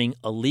was turning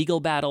a legal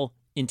battle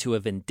into a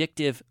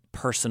vindictive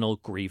personal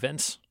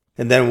grievance.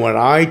 And then when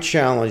I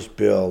challenged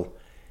Bill,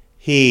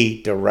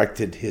 he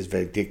directed his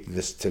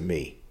vindictiveness to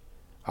me.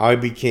 I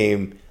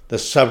became the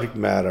subject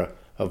matter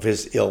of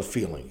his ill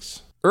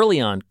feelings. Early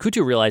on,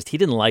 Coutu realized he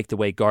didn't like the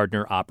way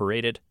Gardner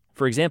operated.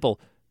 For example,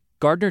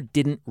 Gardner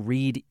didn't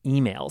read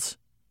emails.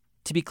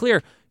 To be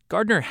clear,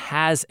 Gardner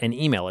has an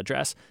email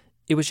address.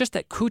 It was just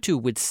that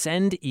Coutu would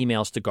send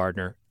emails to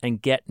Gardner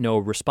and get no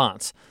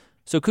response.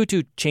 So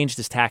Coutu changed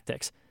his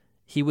tactics.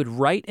 He would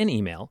write an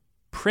email,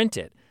 print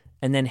it,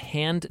 and then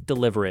hand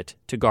deliver it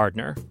to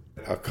Gardner.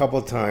 A couple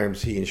of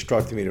times he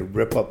instructed me to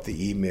rip up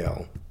the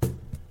email.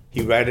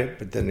 He read it,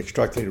 but then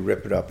instructed me to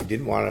rip it up. He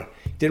didn't want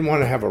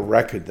to have a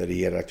record that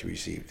he had actually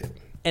received it.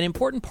 An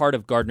important part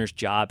of Gardner's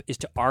job is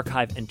to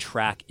archive and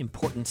track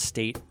important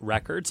state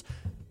records.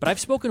 But I've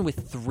spoken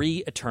with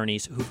 3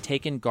 attorneys who've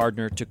taken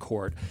Gardner to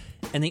court,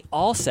 and they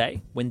all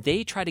say when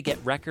they try to get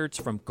records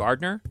from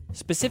Gardner,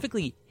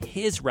 specifically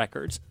his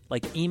records,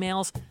 like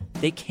emails,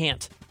 they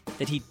can't,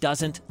 that he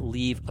doesn't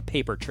leave a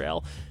paper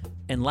trail.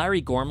 And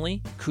Larry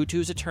Gormley,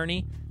 Coutu's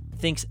attorney,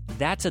 thinks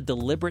that's a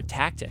deliberate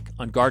tactic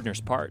on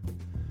Gardner's part.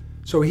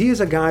 So he is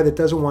a guy that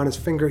doesn't want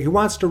he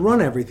wants to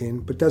run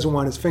everything, but doesn't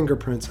want his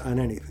fingerprints on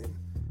anything.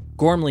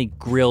 Gormley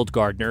grilled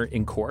Gardner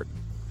in court.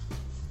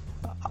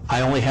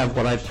 I only have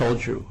what I've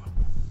told you.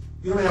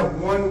 You don't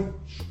have one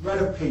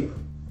shred of paper.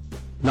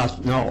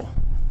 No.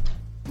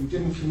 You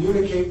didn't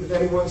communicate with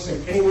anyone,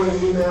 send anyone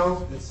an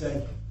email that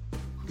said...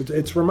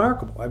 It's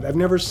remarkable. I've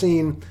never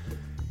seen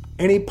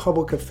any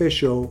public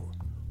official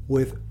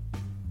with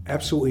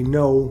absolutely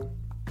no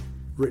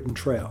written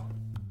trail.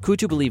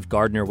 Coutu believed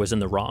Gardner was in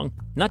the wrong,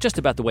 not just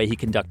about the way he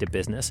conducted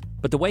business,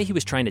 but the way he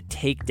was trying to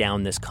take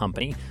down this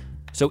company.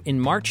 So in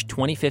March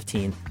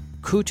 2015,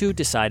 Coutu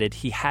decided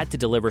he had to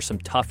deliver some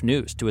tough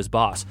news to his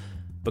boss,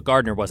 but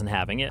Gardner wasn't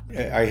having it.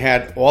 I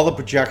had all the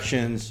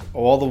projections,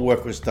 all the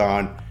work was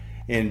done,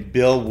 and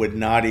Bill would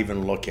not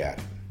even look at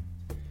it.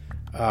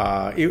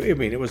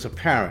 It was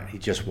apparent he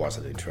just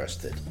wasn't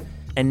interested.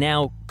 And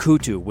now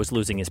Coutu was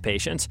losing his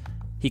patience.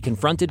 He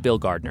confronted Bill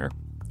Gardner.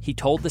 He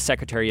told the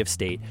Secretary of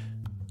State,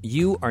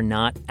 "You are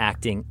not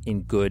acting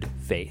in good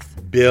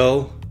faith."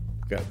 Bill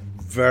got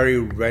very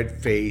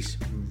red-faced,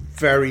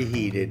 very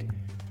heated,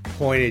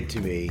 pointed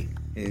to me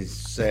and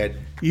said,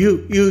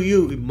 you,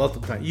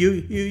 multiple times, you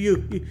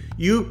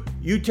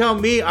tell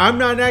me I'm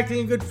not acting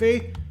in good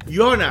faith?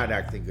 You're not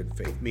acting in good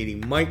faith,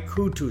 meaning Mike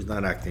Coutu's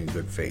not acting in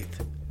good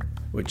faith,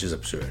 which is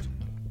absurd.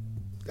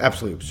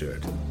 Absolutely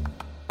absurd.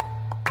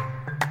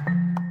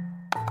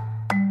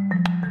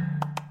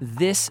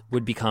 This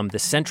would become the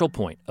central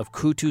point of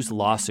Coutu's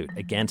lawsuit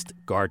against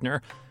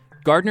Gardner.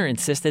 Gardner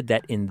insisted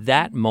that in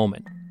that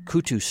moment,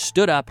 Coutu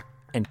stood up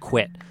and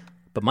quit.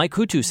 But Mike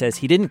Coutu says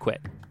he didn't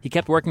quit. He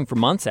kept working for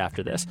months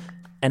after this.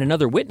 And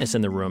another witness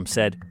in the room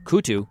said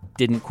Coutu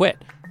didn't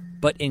quit.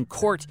 But in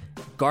court,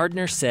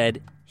 Gardner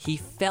said he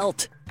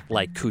felt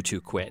like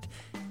Coutu quit.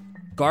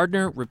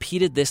 Gardner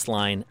repeated this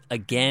line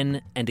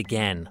again and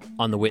again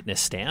on the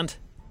witness stand.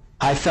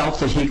 I felt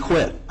that he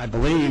quit. I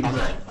believe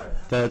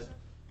that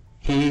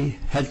he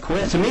had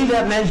quit. To me,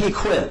 that meant he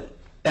quit,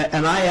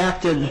 and I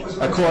acted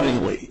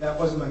accordingly. That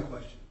wasn't my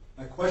question.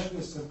 My question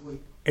is simply...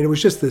 And it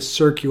was just this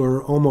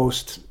circular,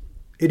 almost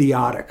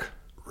idiotic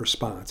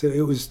response.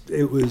 It was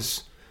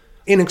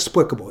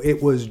inexplicable.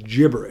 It was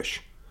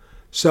gibberish.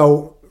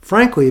 So,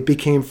 frankly, it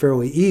became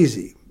fairly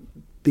easy,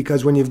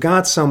 because when you've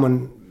got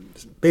someone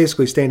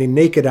basically standing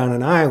naked on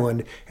an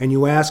island and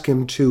you ask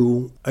him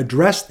to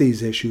address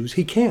these issues,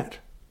 he can't.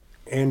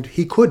 And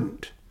he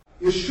couldn't.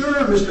 You're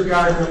sure, Mr.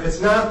 Gardner,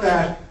 it's not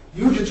that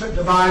you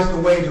devised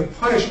a way to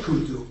punish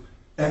Coutu,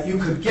 that you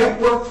could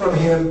get work from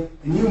him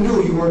and you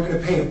knew you weren't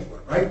going to pay him for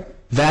it, right?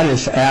 That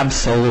is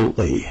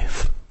absolutely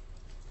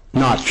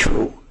not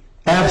true.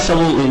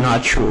 Absolutely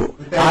not true.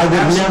 I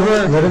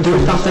would never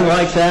do something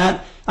like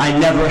that. I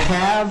never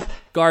have.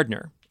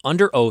 Gardner,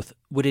 under oath,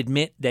 would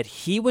admit that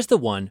he was the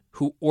one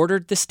who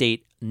ordered the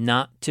state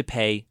not to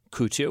pay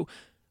Coutu,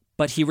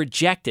 but he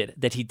rejected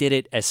that he did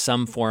it as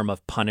some form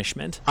of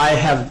punishment. I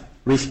have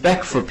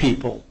respect for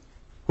people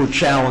who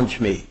challenge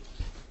me.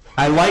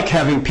 I like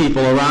having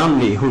people around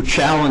me who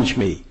challenge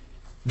me.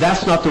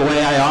 That's not the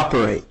way I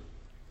operate.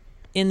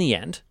 In the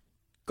end,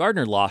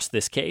 Gardner lost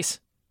this case.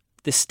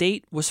 The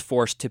state was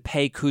forced to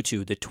pay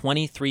Coutu the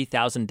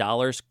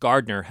 $23,000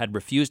 Gardner had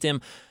refused him,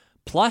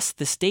 plus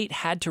the state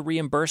had to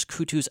reimburse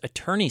Coutu's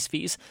attorney's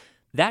fees.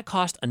 That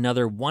cost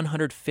another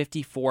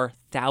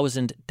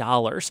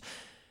 $154,000.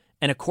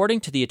 And according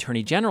to the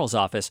Attorney General's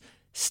office,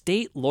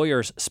 state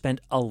lawyers spent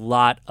a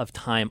lot of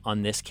time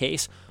on this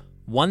case,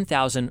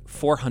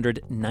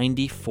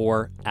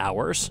 1,494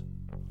 hours.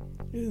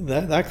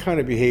 That kind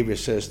of behavior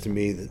says to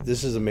me that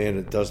this is a man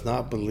that does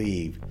not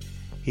believe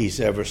he's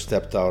ever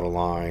stepped out of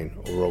line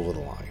or over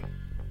the line,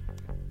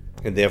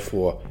 and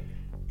therefore,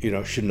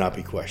 should not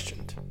be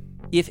questioned.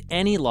 If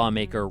any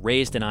lawmaker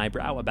raised an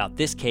eyebrow about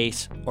this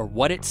case or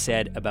what it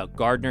said about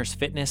Gardner's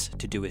fitness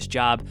to do his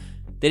job,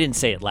 they didn't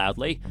say it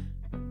loudly.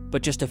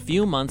 But just a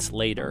few months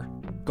later,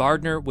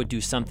 Gardner would do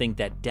something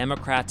that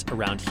Democrats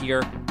around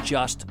here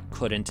just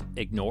couldn't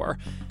ignore.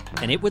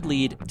 And it would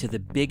lead to the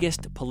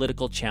biggest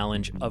political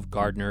challenge of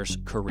Gardner's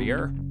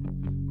career.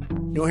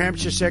 New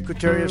Hampshire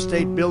Secretary of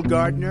State Bill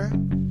Gardner.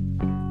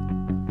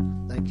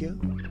 Thank you.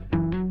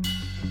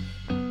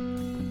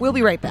 We'll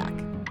be right back.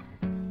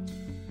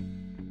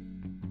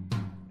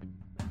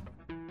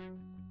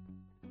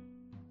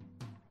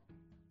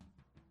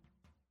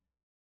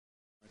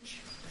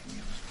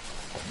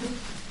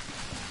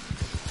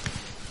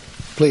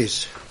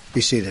 Please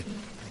be seated.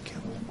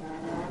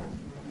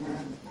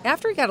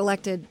 After he got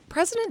elected,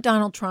 President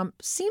Donald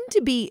Trump seemed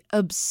to be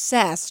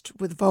obsessed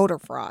with voter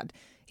fraud.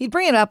 He'd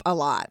bring it up a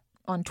lot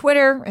on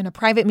Twitter, in a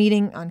private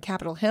meeting on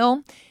Capitol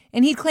Hill,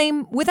 and he'd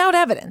claim without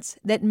evidence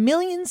that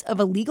millions of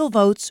illegal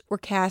votes were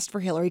cast for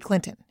Hillary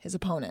Clinton, his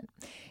opponent.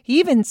 He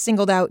even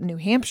singled out New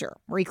Hampshire,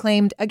 where he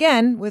claimed,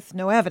 again with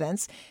no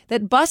evidence,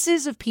 that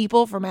buses of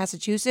people from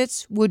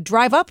Massachusetts would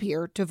drive up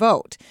here to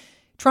vote.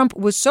 Trump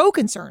was so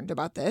concerned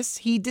about this,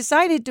 he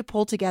decided to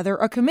pull together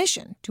a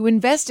commission to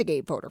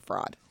investigate voter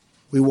fraud.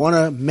 We want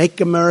to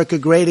make America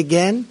great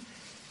again.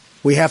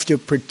 We have to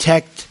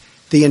protect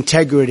the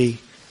integrity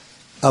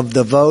of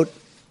the vote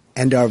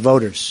and our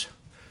voters.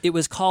 It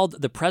was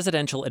called the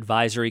Presidential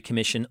Advisory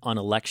Commission on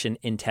Election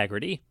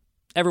Integrity.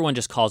 Everyone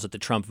just calls it the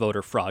Trump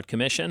Voter Fraud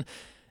Commission.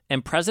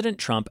 And President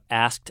Trump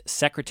asked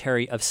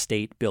Secretary of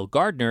State Bill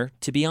Gardner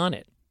to be on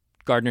it.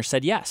 Gardner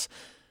said yes.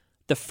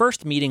 The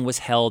first meeting was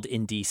held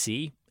in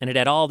D.C., and it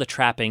had all the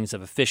trappings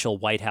of official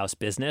White House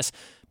business,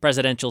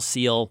 presidential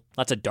seal,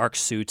 lots of dark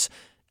suits.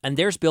 And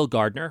there's Bill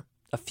Gardner,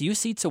 a few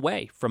seats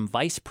away from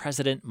Vice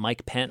President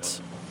Mike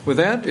Pence. With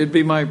that, it'd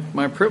be my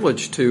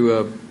privilege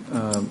to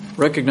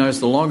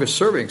recognize the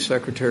longest-serving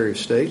Secretary of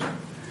State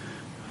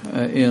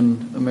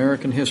in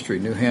American history,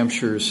 New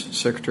Hampshire's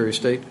Secretary of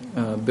State,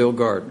 Bill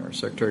Gardner.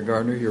 Secretary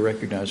Gardner, you're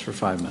recognized for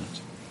 5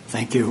 minutes.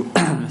 Thank you,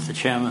 Mr.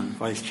 Chairman,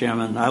 Vice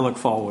Chairman. I look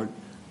forward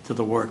to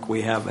the work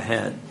we have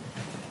ahead.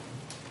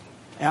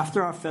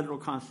 After our federal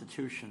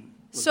Constitution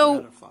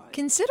So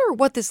consider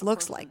what this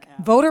looks like.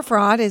 Voter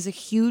fraud is a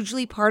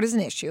hugely partisan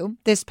issue.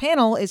 This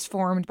panel is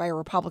formed by a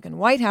Republican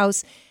White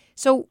House.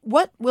 So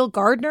what will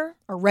Gardner,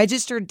 a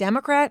registered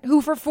Democrat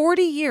who for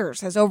 40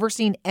 years has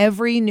overseen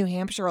every New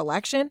Hampshire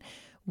election,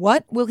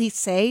 what will he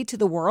say to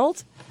the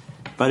world?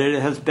 But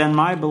it has been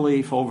my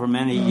belief over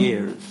many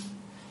years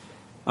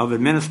of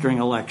administering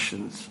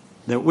elections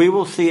that we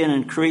will see an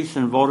increase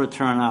in voter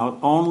turnout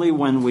only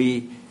when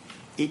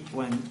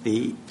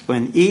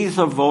ease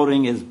of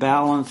voting is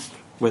balanced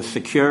with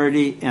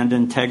security and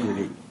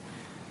integrity.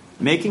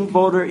 Making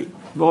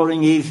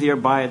voting easier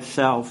by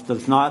itself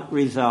does not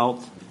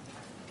result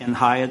in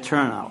higher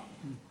turnout.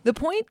 The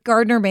point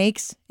Gardner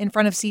makes in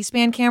front of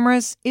C-SPAN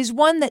cameras is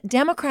one that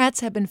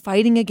Democrats have been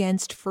fighting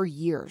against for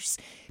years.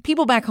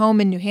 People back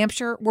home in New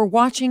Hampshire were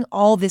watching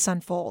all this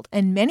unfold,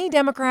 and many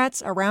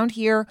Democrats around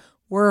here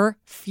were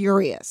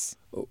furious.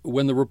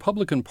 When the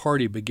Republican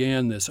Party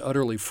began this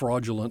utterly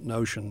fraudulent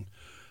notion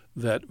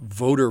that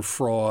voter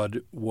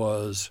fraud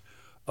was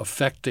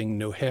affecting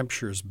New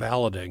Hampshire's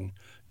balloting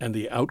and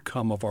the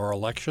outcome of our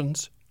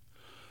elections,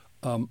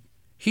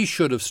 he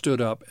should have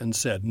stood up and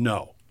said,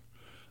 no,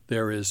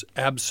 there is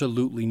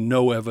absolutely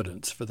no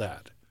evidence for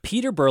that.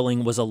 Peter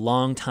Burling was a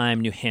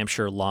longtime New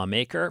Hampshire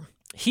lawmaker.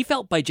 He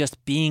felt by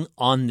just being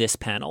on this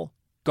panel,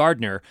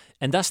 Gardner,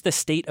 and thus the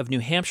state of New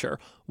Hampshire,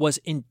 was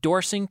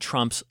endorsing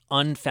Trump's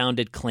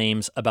unfounded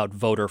claims about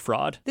voter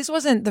fraud. This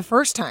wasn't the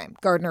first time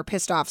Gardner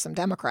pissed off some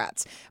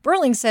Democrats.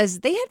 Burling says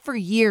they had for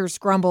years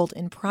grumbled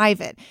in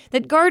private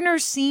that Gardner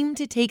seemed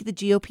to take the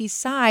GOP's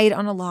side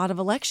on a lot of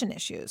election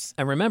issues.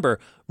 And remember,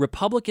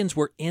 Republicans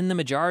were in the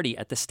majority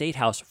at the State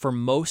House for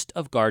most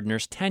of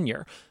Gardner's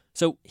tenure,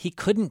 so he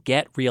couldn't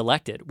get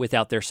reelected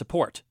without their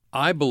support.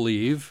 I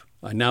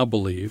now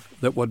believe,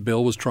 that what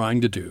Bill was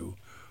trying to do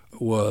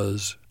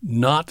was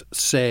not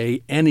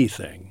say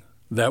anything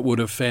that would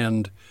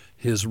offend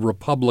his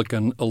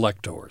Republican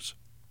electors.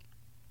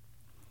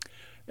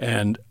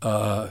 And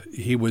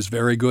he was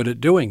very good at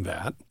doing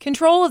that.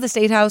 Control of the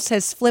State House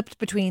has flipped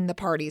between the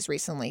parties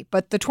recently,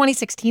 but the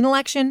 2016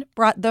 election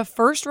brought the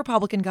first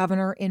Republican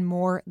governor in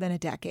more than a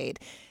decade.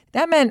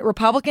 That meant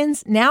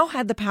Republicans now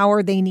had the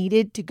power they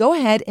needed to go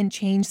ahead and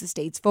change the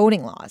state's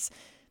voting laws.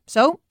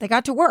 So they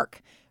got to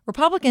work.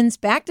 Republicans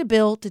backed a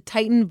bill to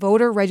tighten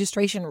voter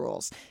registration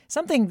rules,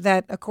 something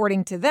that,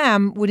 according to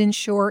them, would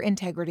ensure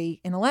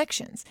integrity in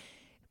elections.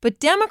 But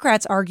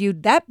Democrats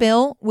argued that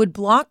bill would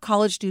block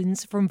college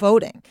students from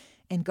voting.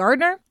 And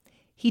Gardner,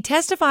 he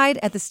testified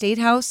at the State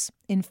House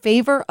in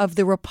favor of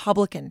the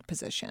Republican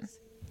position.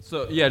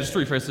 So, yeah, just to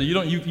rephrase, so you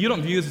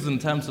don't view this as an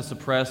attempt to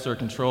suppress or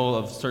control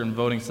a certain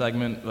voting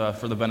segment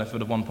for the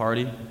benefit of one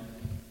party?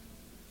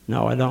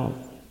 No, I don't.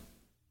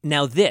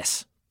 Now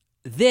this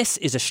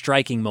is a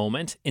striking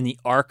moment in the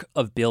arc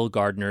of Bill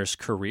Gardner's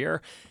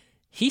career.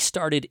 He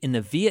started in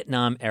the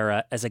Vietnam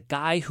era as a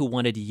guy who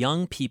wanted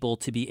young people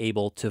to be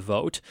able to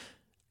vote.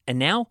 And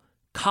now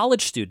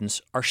college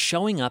students are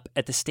showing up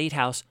at the State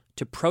House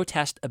to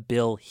protest a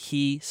bill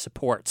he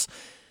supports.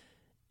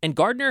 And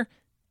Gardner,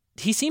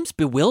 he seems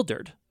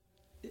bewildered.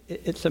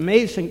 It's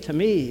amazing to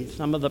me,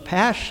 some of the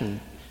passion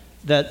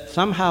that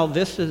somehow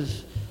this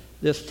is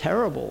this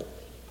terrible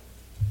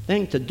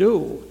thing to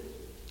do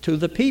to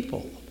the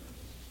people.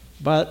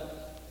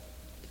 But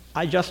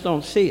I just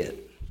don't see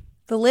it.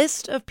 The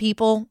list of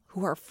people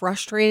who are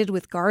frustrated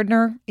with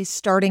Gardner is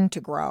starting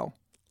to grow.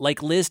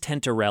 Like Liz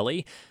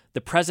Tentarelli,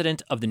 the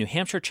president of the New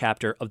Hampshire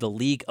chapter of the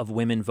League of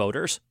Women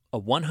Voters, a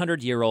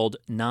 100-year-old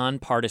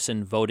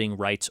nonpartisan voting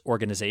rights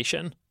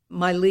organization.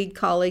 My league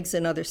colleagues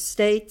in other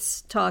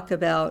states talk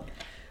about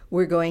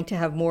we're going to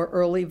have more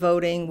early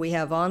voting, we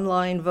have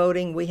online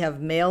voting, we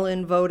have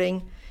mail-in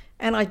voting,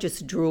 and I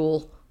just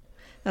drool.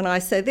 And I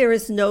say, there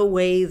is no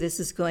way this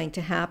is going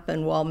to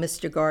happen while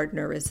Mr.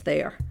 Gardner is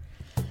there.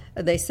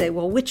 And they say,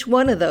 well, which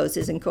one of those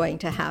isn't going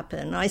to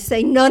happen? I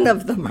say, none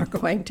of them are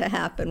going to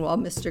happen while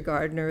Mr.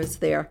 Gardner is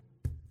there.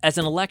 As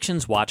an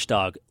elections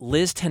watchdog,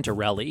 Liz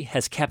Tentarelli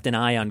has kept an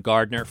eye on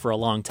Gardner for a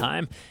long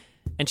time,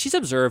 and she's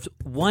observed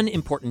one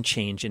important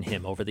change in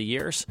him over the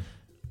years.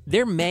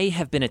 There may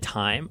have been a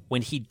time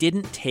when he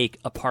didn't take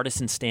a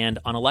partisan stand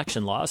on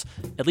election laws,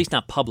 at least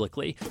not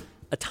publicly,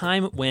 a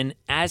time when,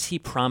 as he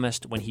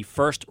promised when he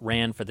first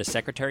ran for the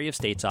Secretary of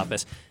State's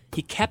office,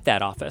 he kept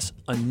that office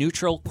a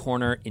neutral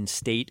corner in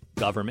state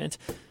government.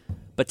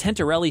 But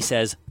Tentarelli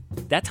says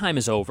that time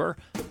is over.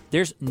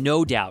 There's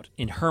no doubt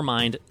in her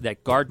mind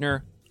that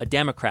Gardner, a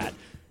Democrat,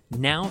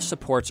 now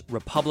supports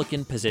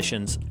Republican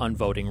positions on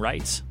voting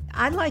rights.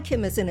 I like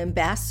him as an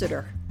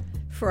ambassador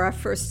for our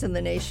First in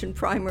the Nation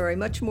primary,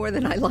 much more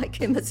than I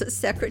like him as a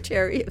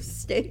Secretary of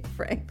State,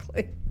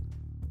 frankly.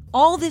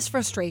 All this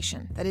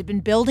frustration that had been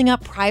building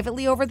up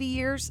privately over the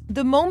years,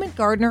 the moment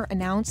Gardner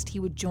announced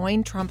he would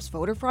join Trump's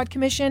voter fraud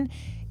commission,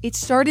 it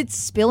started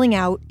spilling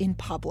out in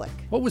public.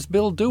 What was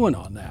Bill doing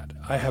on that?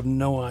 I have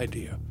no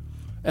idea.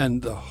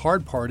 And the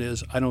hard part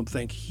is, I don't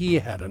think he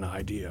had an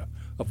idea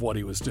of what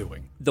he was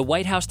doing. The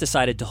White House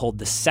decided to hold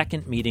the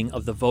second meeting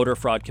of the Voter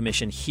Fraud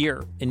Commission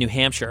here in New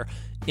Hampshire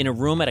in a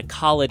room at a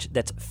college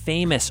that's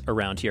famous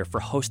around here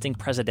for hosting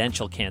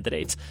presidential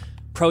candidates.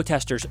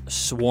 Protesters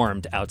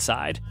swarmed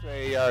outside.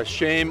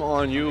 Shame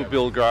on you,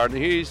 Bill Gardner.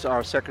 He's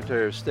our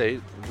Secretary of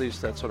State, at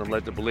least that's what I'm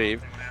led to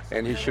believe,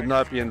 and he should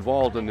not be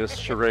involved in this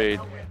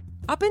charade.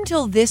 Up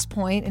until this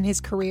point in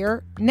his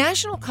career,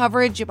 national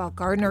coverage about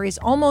Gardner is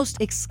almost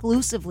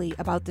exclusively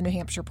about the New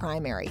Hampshire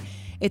primary.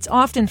 It's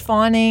often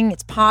fawning,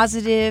 it's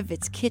positive,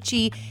 it's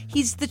kitschy.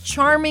 He's the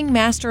charming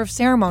master of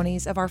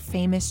ceremonies of our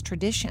famous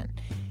tradition.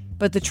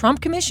 But the Trump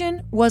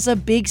Commission was a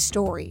big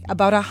story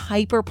about a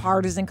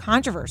hyper-partisan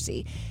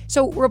controversy.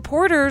 So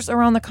reporters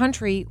around the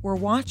country were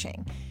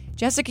watching.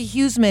 Jessica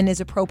Huseman is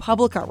a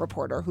ProPublica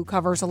reporter who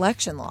covers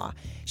election law.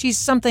 She's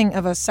something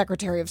of a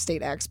Secretary of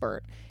State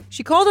expert.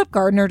 She called up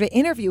Gardner to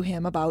interview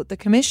him about the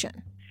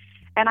commission.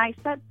 And I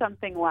said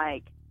something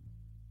like,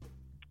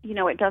 you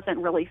know, it doesn't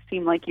really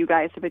seem like you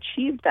guys have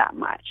achieved that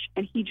much.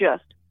 And he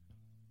just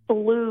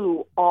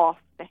flew off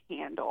the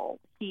handle.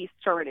 He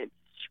started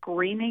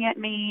screaming at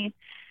me.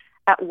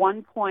 At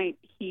one point,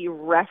 he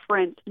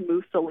referenced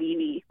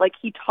Mussolini. Like,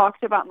 he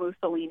talked about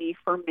Mussolini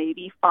for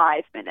maybe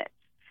 5 minutes.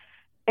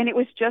 And it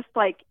was just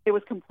like, it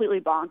was completely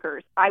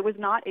bonkers. I was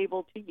not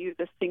able to use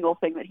a single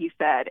thing that he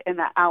said in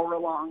that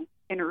hour-long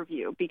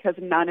interview because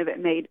none of it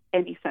made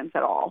any sense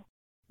at all.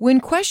 When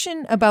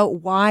questioned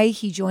about why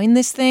he joined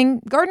this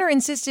thing, Gardner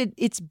insisted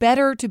it's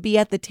better to be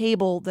at the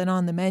table than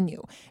on the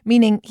menu,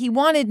 meaning he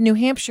wanted New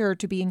Hampshire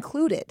to be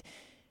included.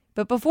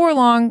 But before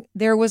long,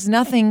 there was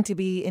nothing to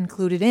be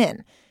included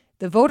in.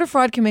 The Voter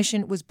Fraud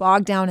Commission was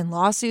bogged down in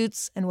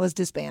lawsuits and was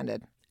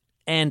disbanded.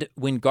 And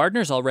when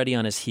Gardner's already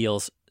on his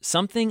heels,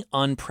 something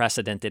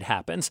unprecedented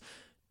happens.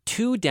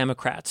 2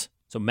 Democrats,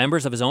 so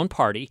members of his own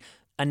party,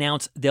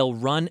 announce they'll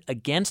run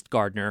against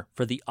Gardner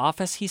for the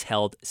office he's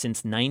held since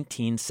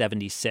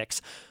 1976.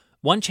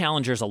 One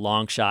challenger's a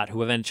long shot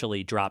who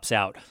eventually drops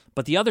out,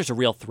 but the other's a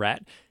real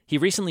threat. He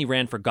recently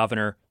ran for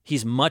governor.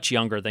 He's much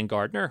younger than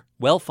Gardner,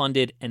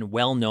 well-funded and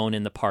well-known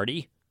in the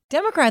party.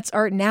 Democrats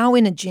are now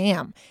in a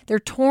jam. They're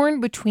torn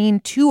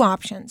between 2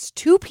 options,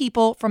 2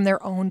 people from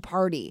their own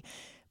party.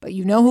 But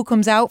you know who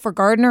comes out for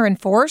Gardner in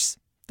force?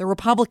 The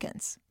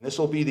Republicans. This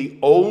will be the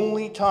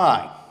only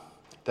time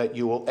that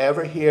you will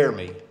ever hear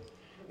me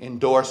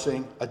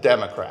endorsing a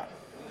Democrat.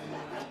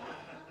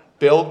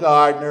 Bill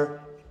Gardner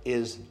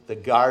is the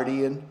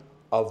guardian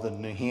of the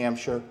New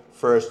Hampshire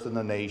First in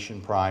the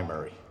Nation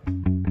primary.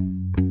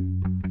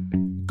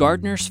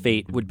 Gardner's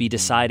fate would be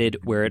decided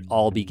where it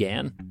all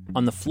began,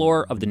 on the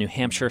floor of the New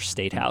Hampshire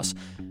State House.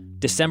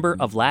 December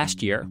of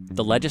last year,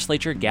 the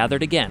legislature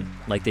gathered again,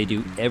 like they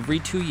do every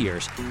 2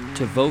 years,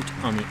 to vote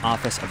on the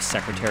office of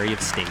Secretary of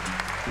State.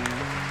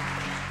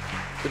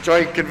 The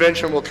Joint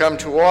Convention will come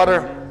to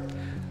order.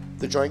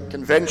 The Joint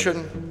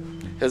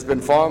Convention has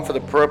been formed for the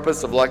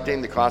purpose of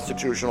electing the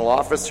constitutional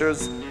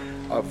officers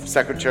of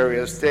Secretary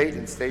of State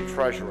and State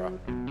Treasurer.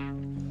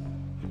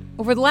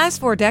 Over the last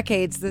 4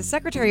 decades, the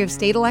Secretary of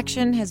State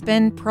election has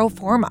been pro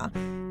forma.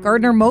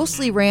 Gardner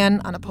mostly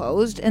ran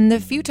unopposed, and the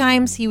few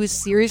times he was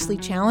seriously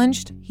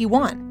challenged, he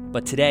won.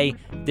 But today,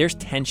 there's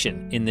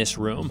tension in this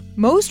room.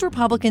 Most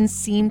Republicans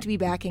seem to be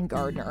backing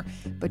Gardner,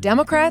 but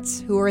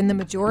Democrats, who are in the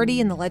majority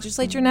in the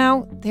legislature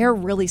now, they're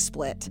really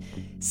split.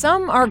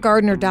 Some are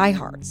Gardner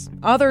diehards.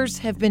 Others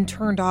have been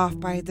turned off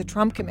by the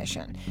Trump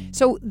Commission.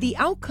 So the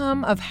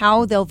outcome of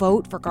how they'll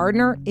vote for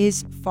Gardner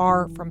is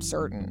far from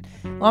certain.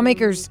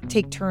 Lawmakers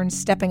take turns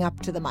stepping up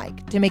to the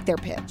mic to make their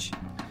pitch.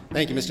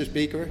 Thank you, Mr.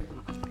 Speaker.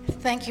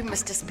 Thank you,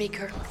 Mr.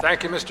 Speaker.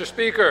 Thank you, Mr.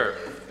 Speaker,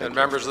 and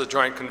members of the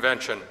Joint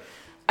Convention.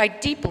 I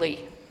deeply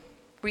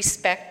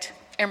respect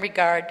and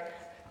regard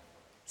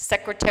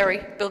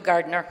Secretary Bill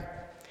Gardner,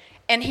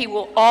 and he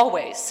will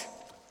always,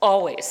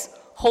 always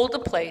hold a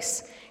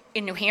place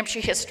in New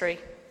Hampshire history,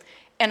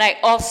 and I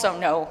also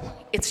know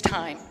it's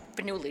time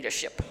for new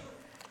leadership.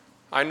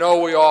 I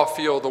know we all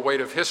feel the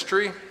weight of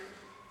history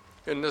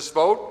in this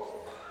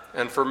vote,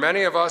 and for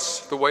many of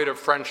us, the weight of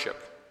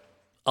friendship.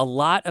 A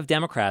lot of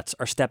Democrats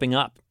are stepping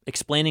up,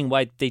 explaining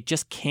why they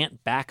just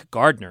can't back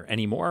Gardner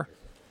anymore.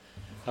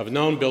 I've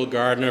known Bill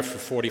Gardner for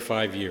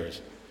 45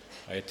 years.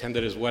 I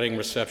attended his wedding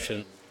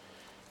reception.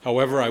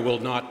 However, I will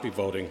not be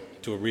voting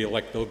to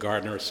re-elect Bill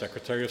Gardner as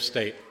Secretary of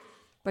State.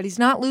 But he's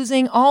not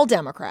losing all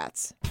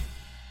Democrats.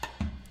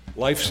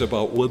 Life's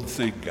about one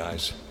thing,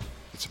 guys.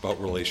 It's about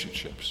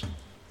relationships.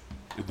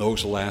 And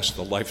those last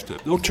a lifetime.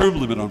 No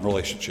term limit on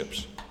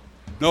relationships.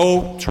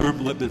 No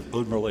term limit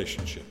on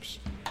relationships.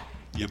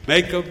 You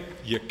make them,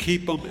 you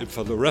keep them, and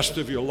for the rest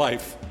of your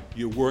life,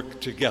 you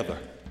work together.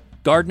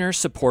 Gardner's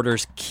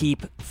supporters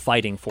keep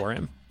fighting for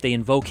him. They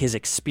invoke his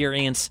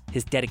experience,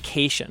 his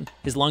dedication,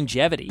 his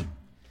longevity.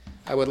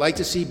 I would like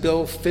to see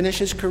Bill finish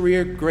his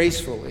career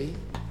gracefully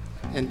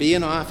and be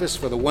in office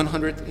for the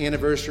 100th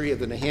anniversary of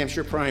the New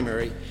Hampshire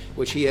primary,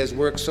 which he has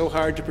worked so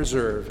hard to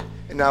preserve.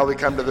 And now we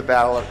come to the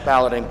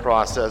balloting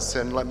process,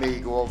 and let me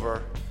go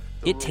over.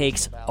 It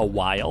takes a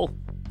while,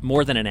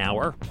 more than an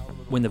hour.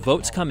 When the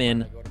votes come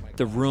in,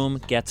 the room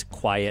gets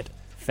quiet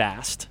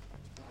fast.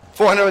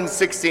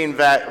 416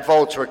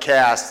 votes were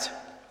cast.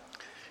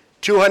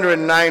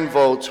 209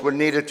 votes were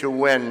needed to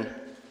win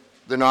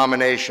the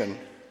nomination.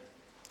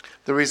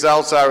 The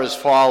results are as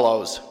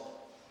follows.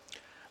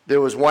 There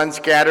was one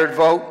scattered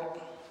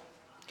vote,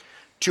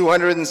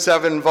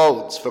 207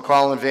 votes for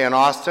Colin Van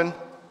Osten,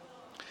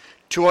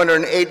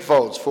 208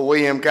 votes for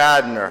William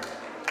Gardner.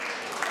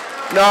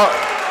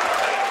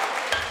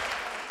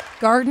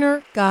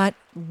 Gardner got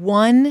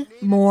one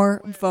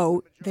more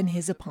vote than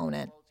his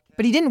opponent,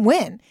 but he didn't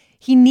win.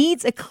 He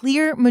needs a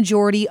clear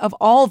majority of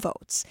all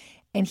votes,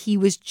 and he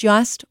was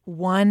just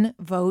one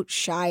vote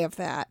shy of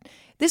that.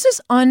 This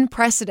is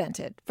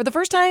unprecedented. For the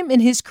first time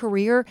in his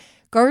career,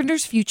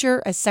 Gardner's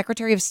future as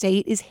Secretary of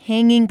State is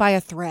hanging by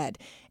a thread,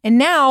 and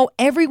now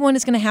everyone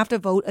is going to have to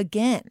vote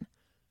again.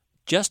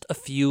 Just a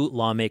few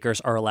lawmakers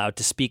are allowed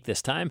to speak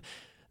this time.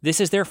 This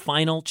is their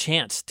final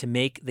chance to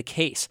make the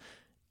case.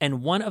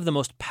 And one of the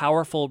most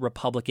powerful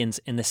Republicans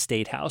in the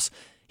State House,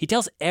 he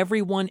tells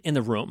everyone in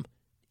the room,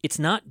 it's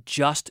not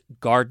just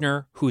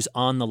Gardner who's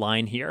on the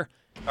line here.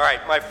 All right,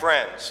 my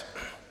friends,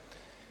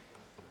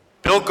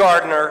 Bill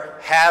Gardner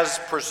has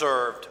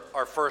preserved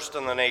our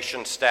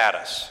first-in-the-nation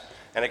status.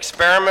 An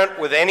experiment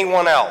with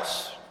anyone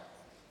else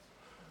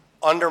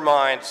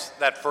undermines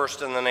that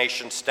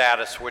first-in-the-nation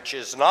status, which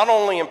is not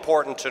only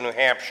important to New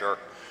Hampshire,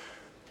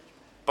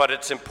 but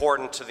it's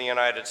important to the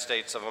United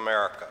States of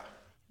America.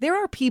 There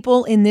are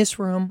people in this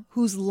room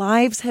whose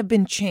lives have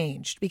been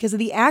changed because of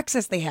the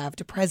access they have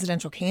to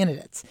presidential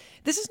candidates.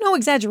 This is no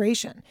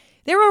exaggeration.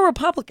 There are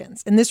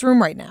Republicans in this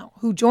room right now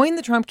who joined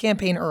the Trump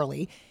campaign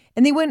early,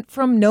 and they went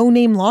from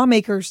no-name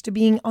lawmakers to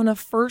being on a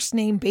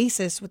first-name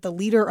basis with the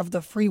leader of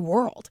the free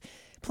world.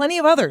 Plenty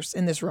of others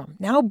in this room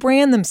now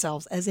brand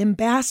themselves as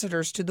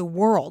ambassadors to the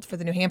world for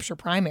the New Hampshire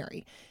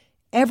primary.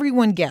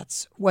 Everyone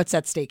gets what's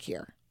at stake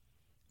here.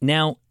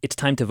 Now it's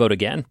time to vote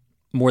again.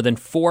 More than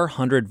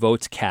 400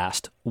 votes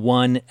cast,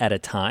 one at a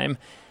time.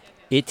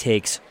 It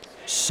takes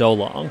so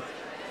long.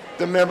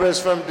 The members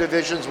from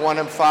Divisions 1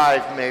 and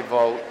 5 may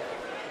vote.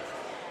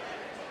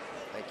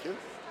 Thank you.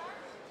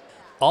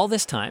 All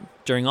this time,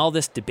 during all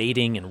this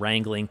debating and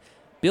wrangling,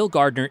 Bill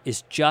Gardner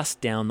is just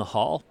down the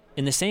hall,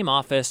 in the same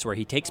office where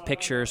he takes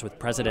pictures with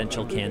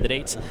presidential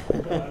candidates.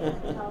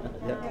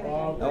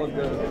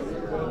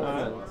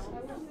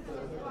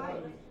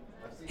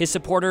 His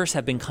supporters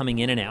have been coming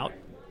in and out.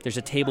 There's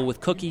a table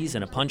with cookies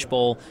and a punch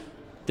bowl.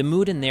 The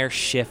mood in there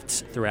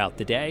shifts throughout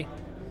the day.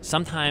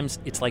 Sometimes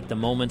it's like the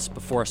moments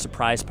before a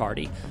surprise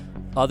party.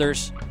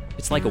 Others,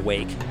 it's like a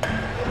wake.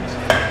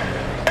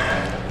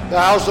 The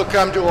House will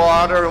come to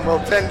order and will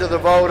tend to the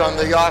vote on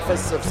the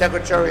office of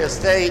Secretary of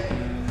State.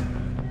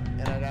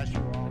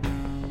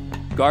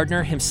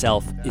 Gardner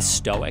himself is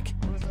stoic.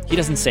 He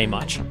doesn't say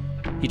much.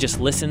 He just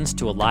listens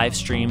to a live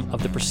stream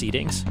of the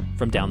proceedings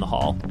from down the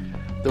hall.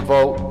 The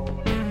vote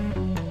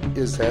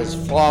is as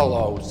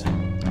follows.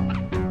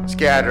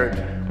 Scattered,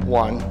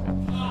 1.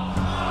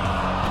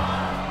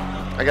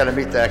 I got to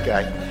meet that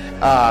guy.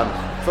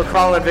 For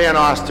Colin Van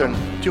Osten,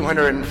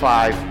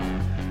 205.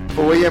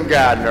 For William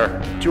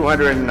Gardner,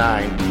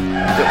 209.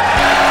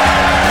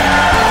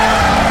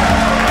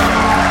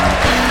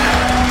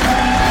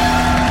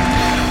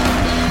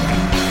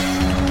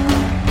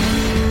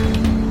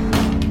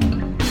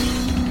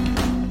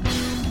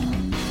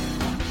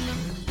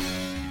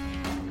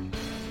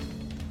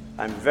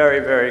 I'm very,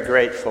 very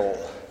grateful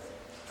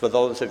for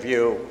those of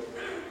you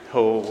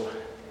who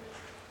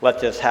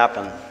let this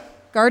happen.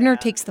 Gardner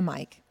takes the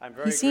mic.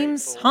 He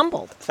seems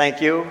humbled.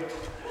 Thank you.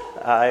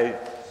 I'm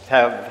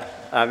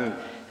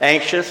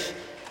anxious,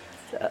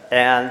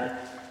 and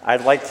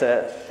I'd like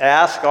to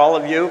ask all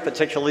of you,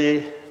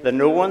 particularly the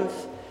new ones,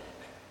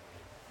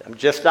 I'm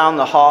just down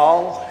the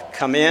hall,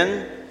 come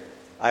in.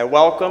 I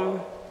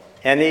welcome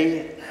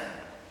any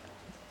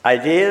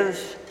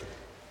ideas,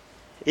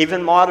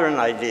 even modern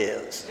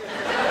ideas.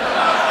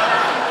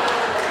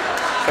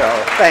 So,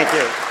 thank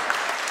you.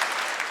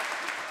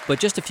 But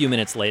just a few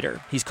minutes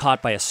later, he's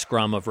caught by a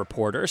scrum of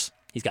reporters.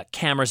 He's got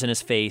cameras in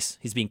his face.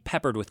 He's being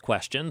peppered with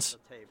questions.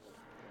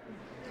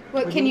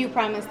 What can you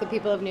promise the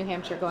people of New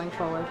Hampshire going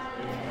forward?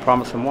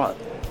 Promise them what?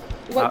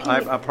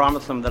 I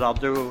promise them that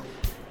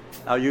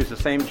I'll use the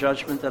same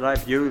judgment that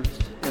I've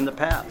used in the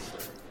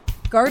past.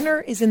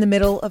 Gardner is in the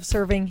middle of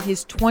serving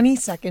his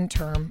 22nd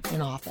term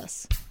in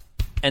office.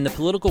 And the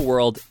political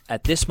world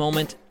at this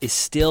moment is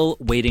still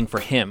waiting for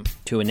him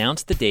to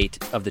announce the date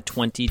of the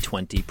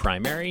 2020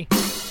 primary.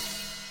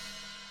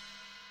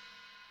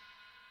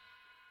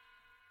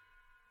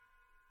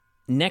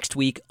 Next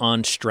week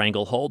on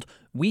Stranglehold,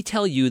 we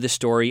tell you the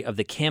story of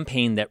the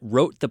campaign that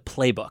wrote the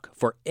playbook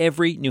for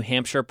every New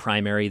Hampshire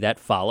primary that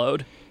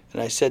followed.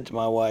 And I said to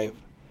my wife,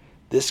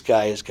 this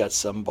guy has got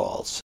some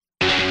balls.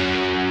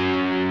 I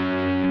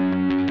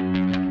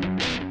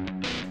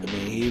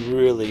mean, he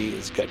really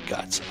has got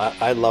guts.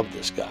 I love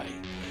this guy.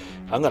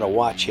 I'm going to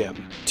watch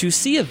him. To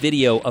see a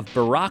video of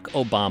Barack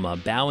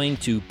Obama bowing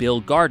to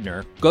Bill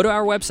Gardner, go to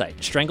our website,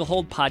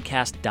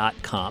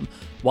 strangleholdpodcast.com.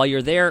 While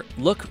you're there,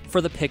 look for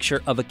the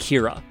picture of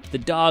Akira, the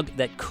dog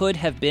that could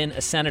have been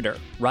a senator,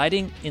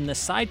 riding in the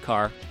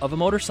sidecar of a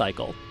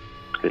motorcycle.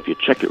 If you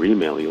check your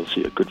email, you'll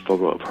see a good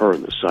photo of her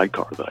in the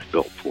sidecar that I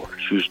built for her.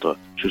 She used to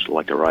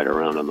like to ride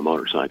around on the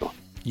motorcycle.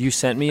 You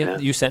sent me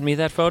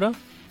that photo?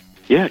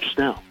 Yeah, just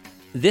now.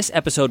 This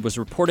episode was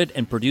reported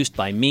and produced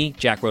by me,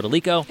 Jack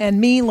Rodolico. And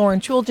me,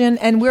 Lauren Chulgin,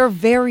 and we're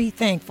very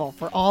thankful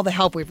for all the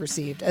help we've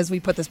received as we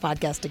put this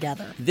podcast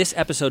together. This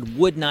episode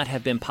would not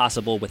have been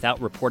possible without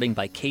reporting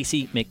by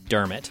Casey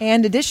McDermott.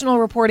 And additional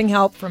reporting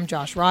help from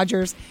Josh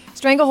Rogers.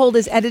 Stranglehold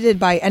is edited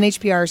by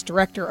NHPR's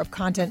Director of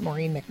Content,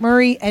 Maureen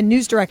McMurray, and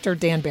News Director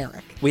Dan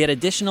Barrick. We had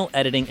additional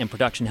editing and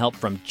production help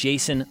from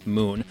Jason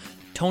Moon.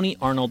 Tony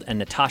Arnold and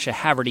Natasha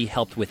Haverty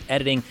helped with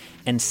editing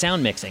and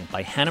sound mixing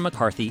by Hannah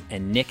McCarthy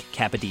and Nick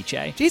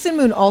Capodice. Jason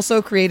Moon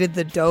also created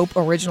the dope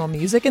original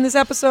music in this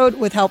episode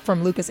with help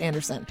from Lucas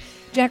Anderson.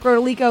 Jack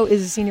Rodolico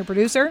is a senior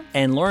producer.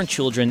 And Lauren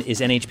Chulgin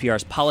is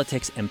NHPR's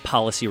politics and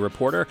policy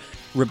reporter.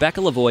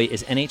 Rebecca Lavoie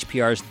is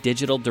NHPR's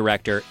digital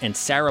director. And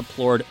Sarah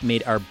Plord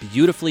made our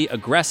beautifully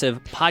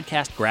aggressive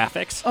podcast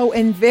graphics. Oh,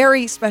 and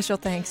very special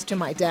thanks to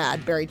my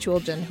dad, Barry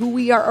Chulgin, who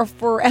we are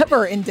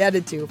forever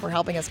indebted to for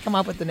helping us come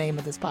up with the name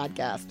of this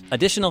podcast.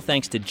 Additional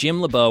thanks to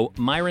Jim LeBeau,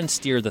 Myron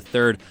Steer III,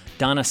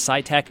 Donna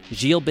Sitek,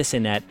 Gilles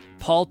Bissonnette,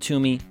 Paul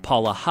Toomey,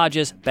 Paula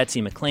Hodges,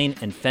 Betsy McLean,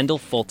 and Fendel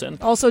Fulton.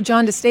 Also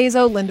John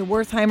DeStazo, Linda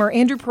Wertheimer,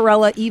 Andrew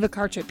Perella, Eva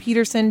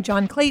Karchett-Peterson,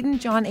 John Clayton,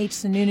 John H.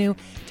 Sununu,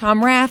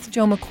 Tom Rath,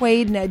 Joe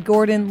McQuaid, Ned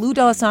Gordon, Lou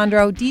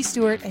D'Alessandro, Dee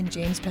Stewart, and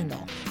James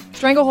Pendle.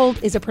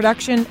 Stranglehold is a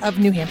production of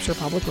New Hampshire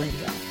Public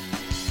Radio.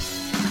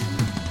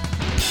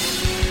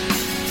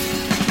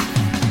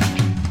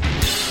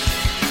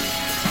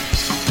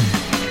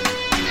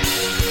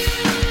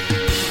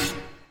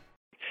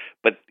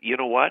 But you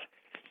know what?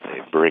 They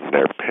bring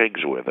their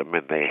pigs with them,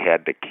 and they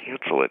had to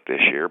cancel it this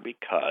year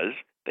because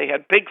they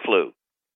had pig flu.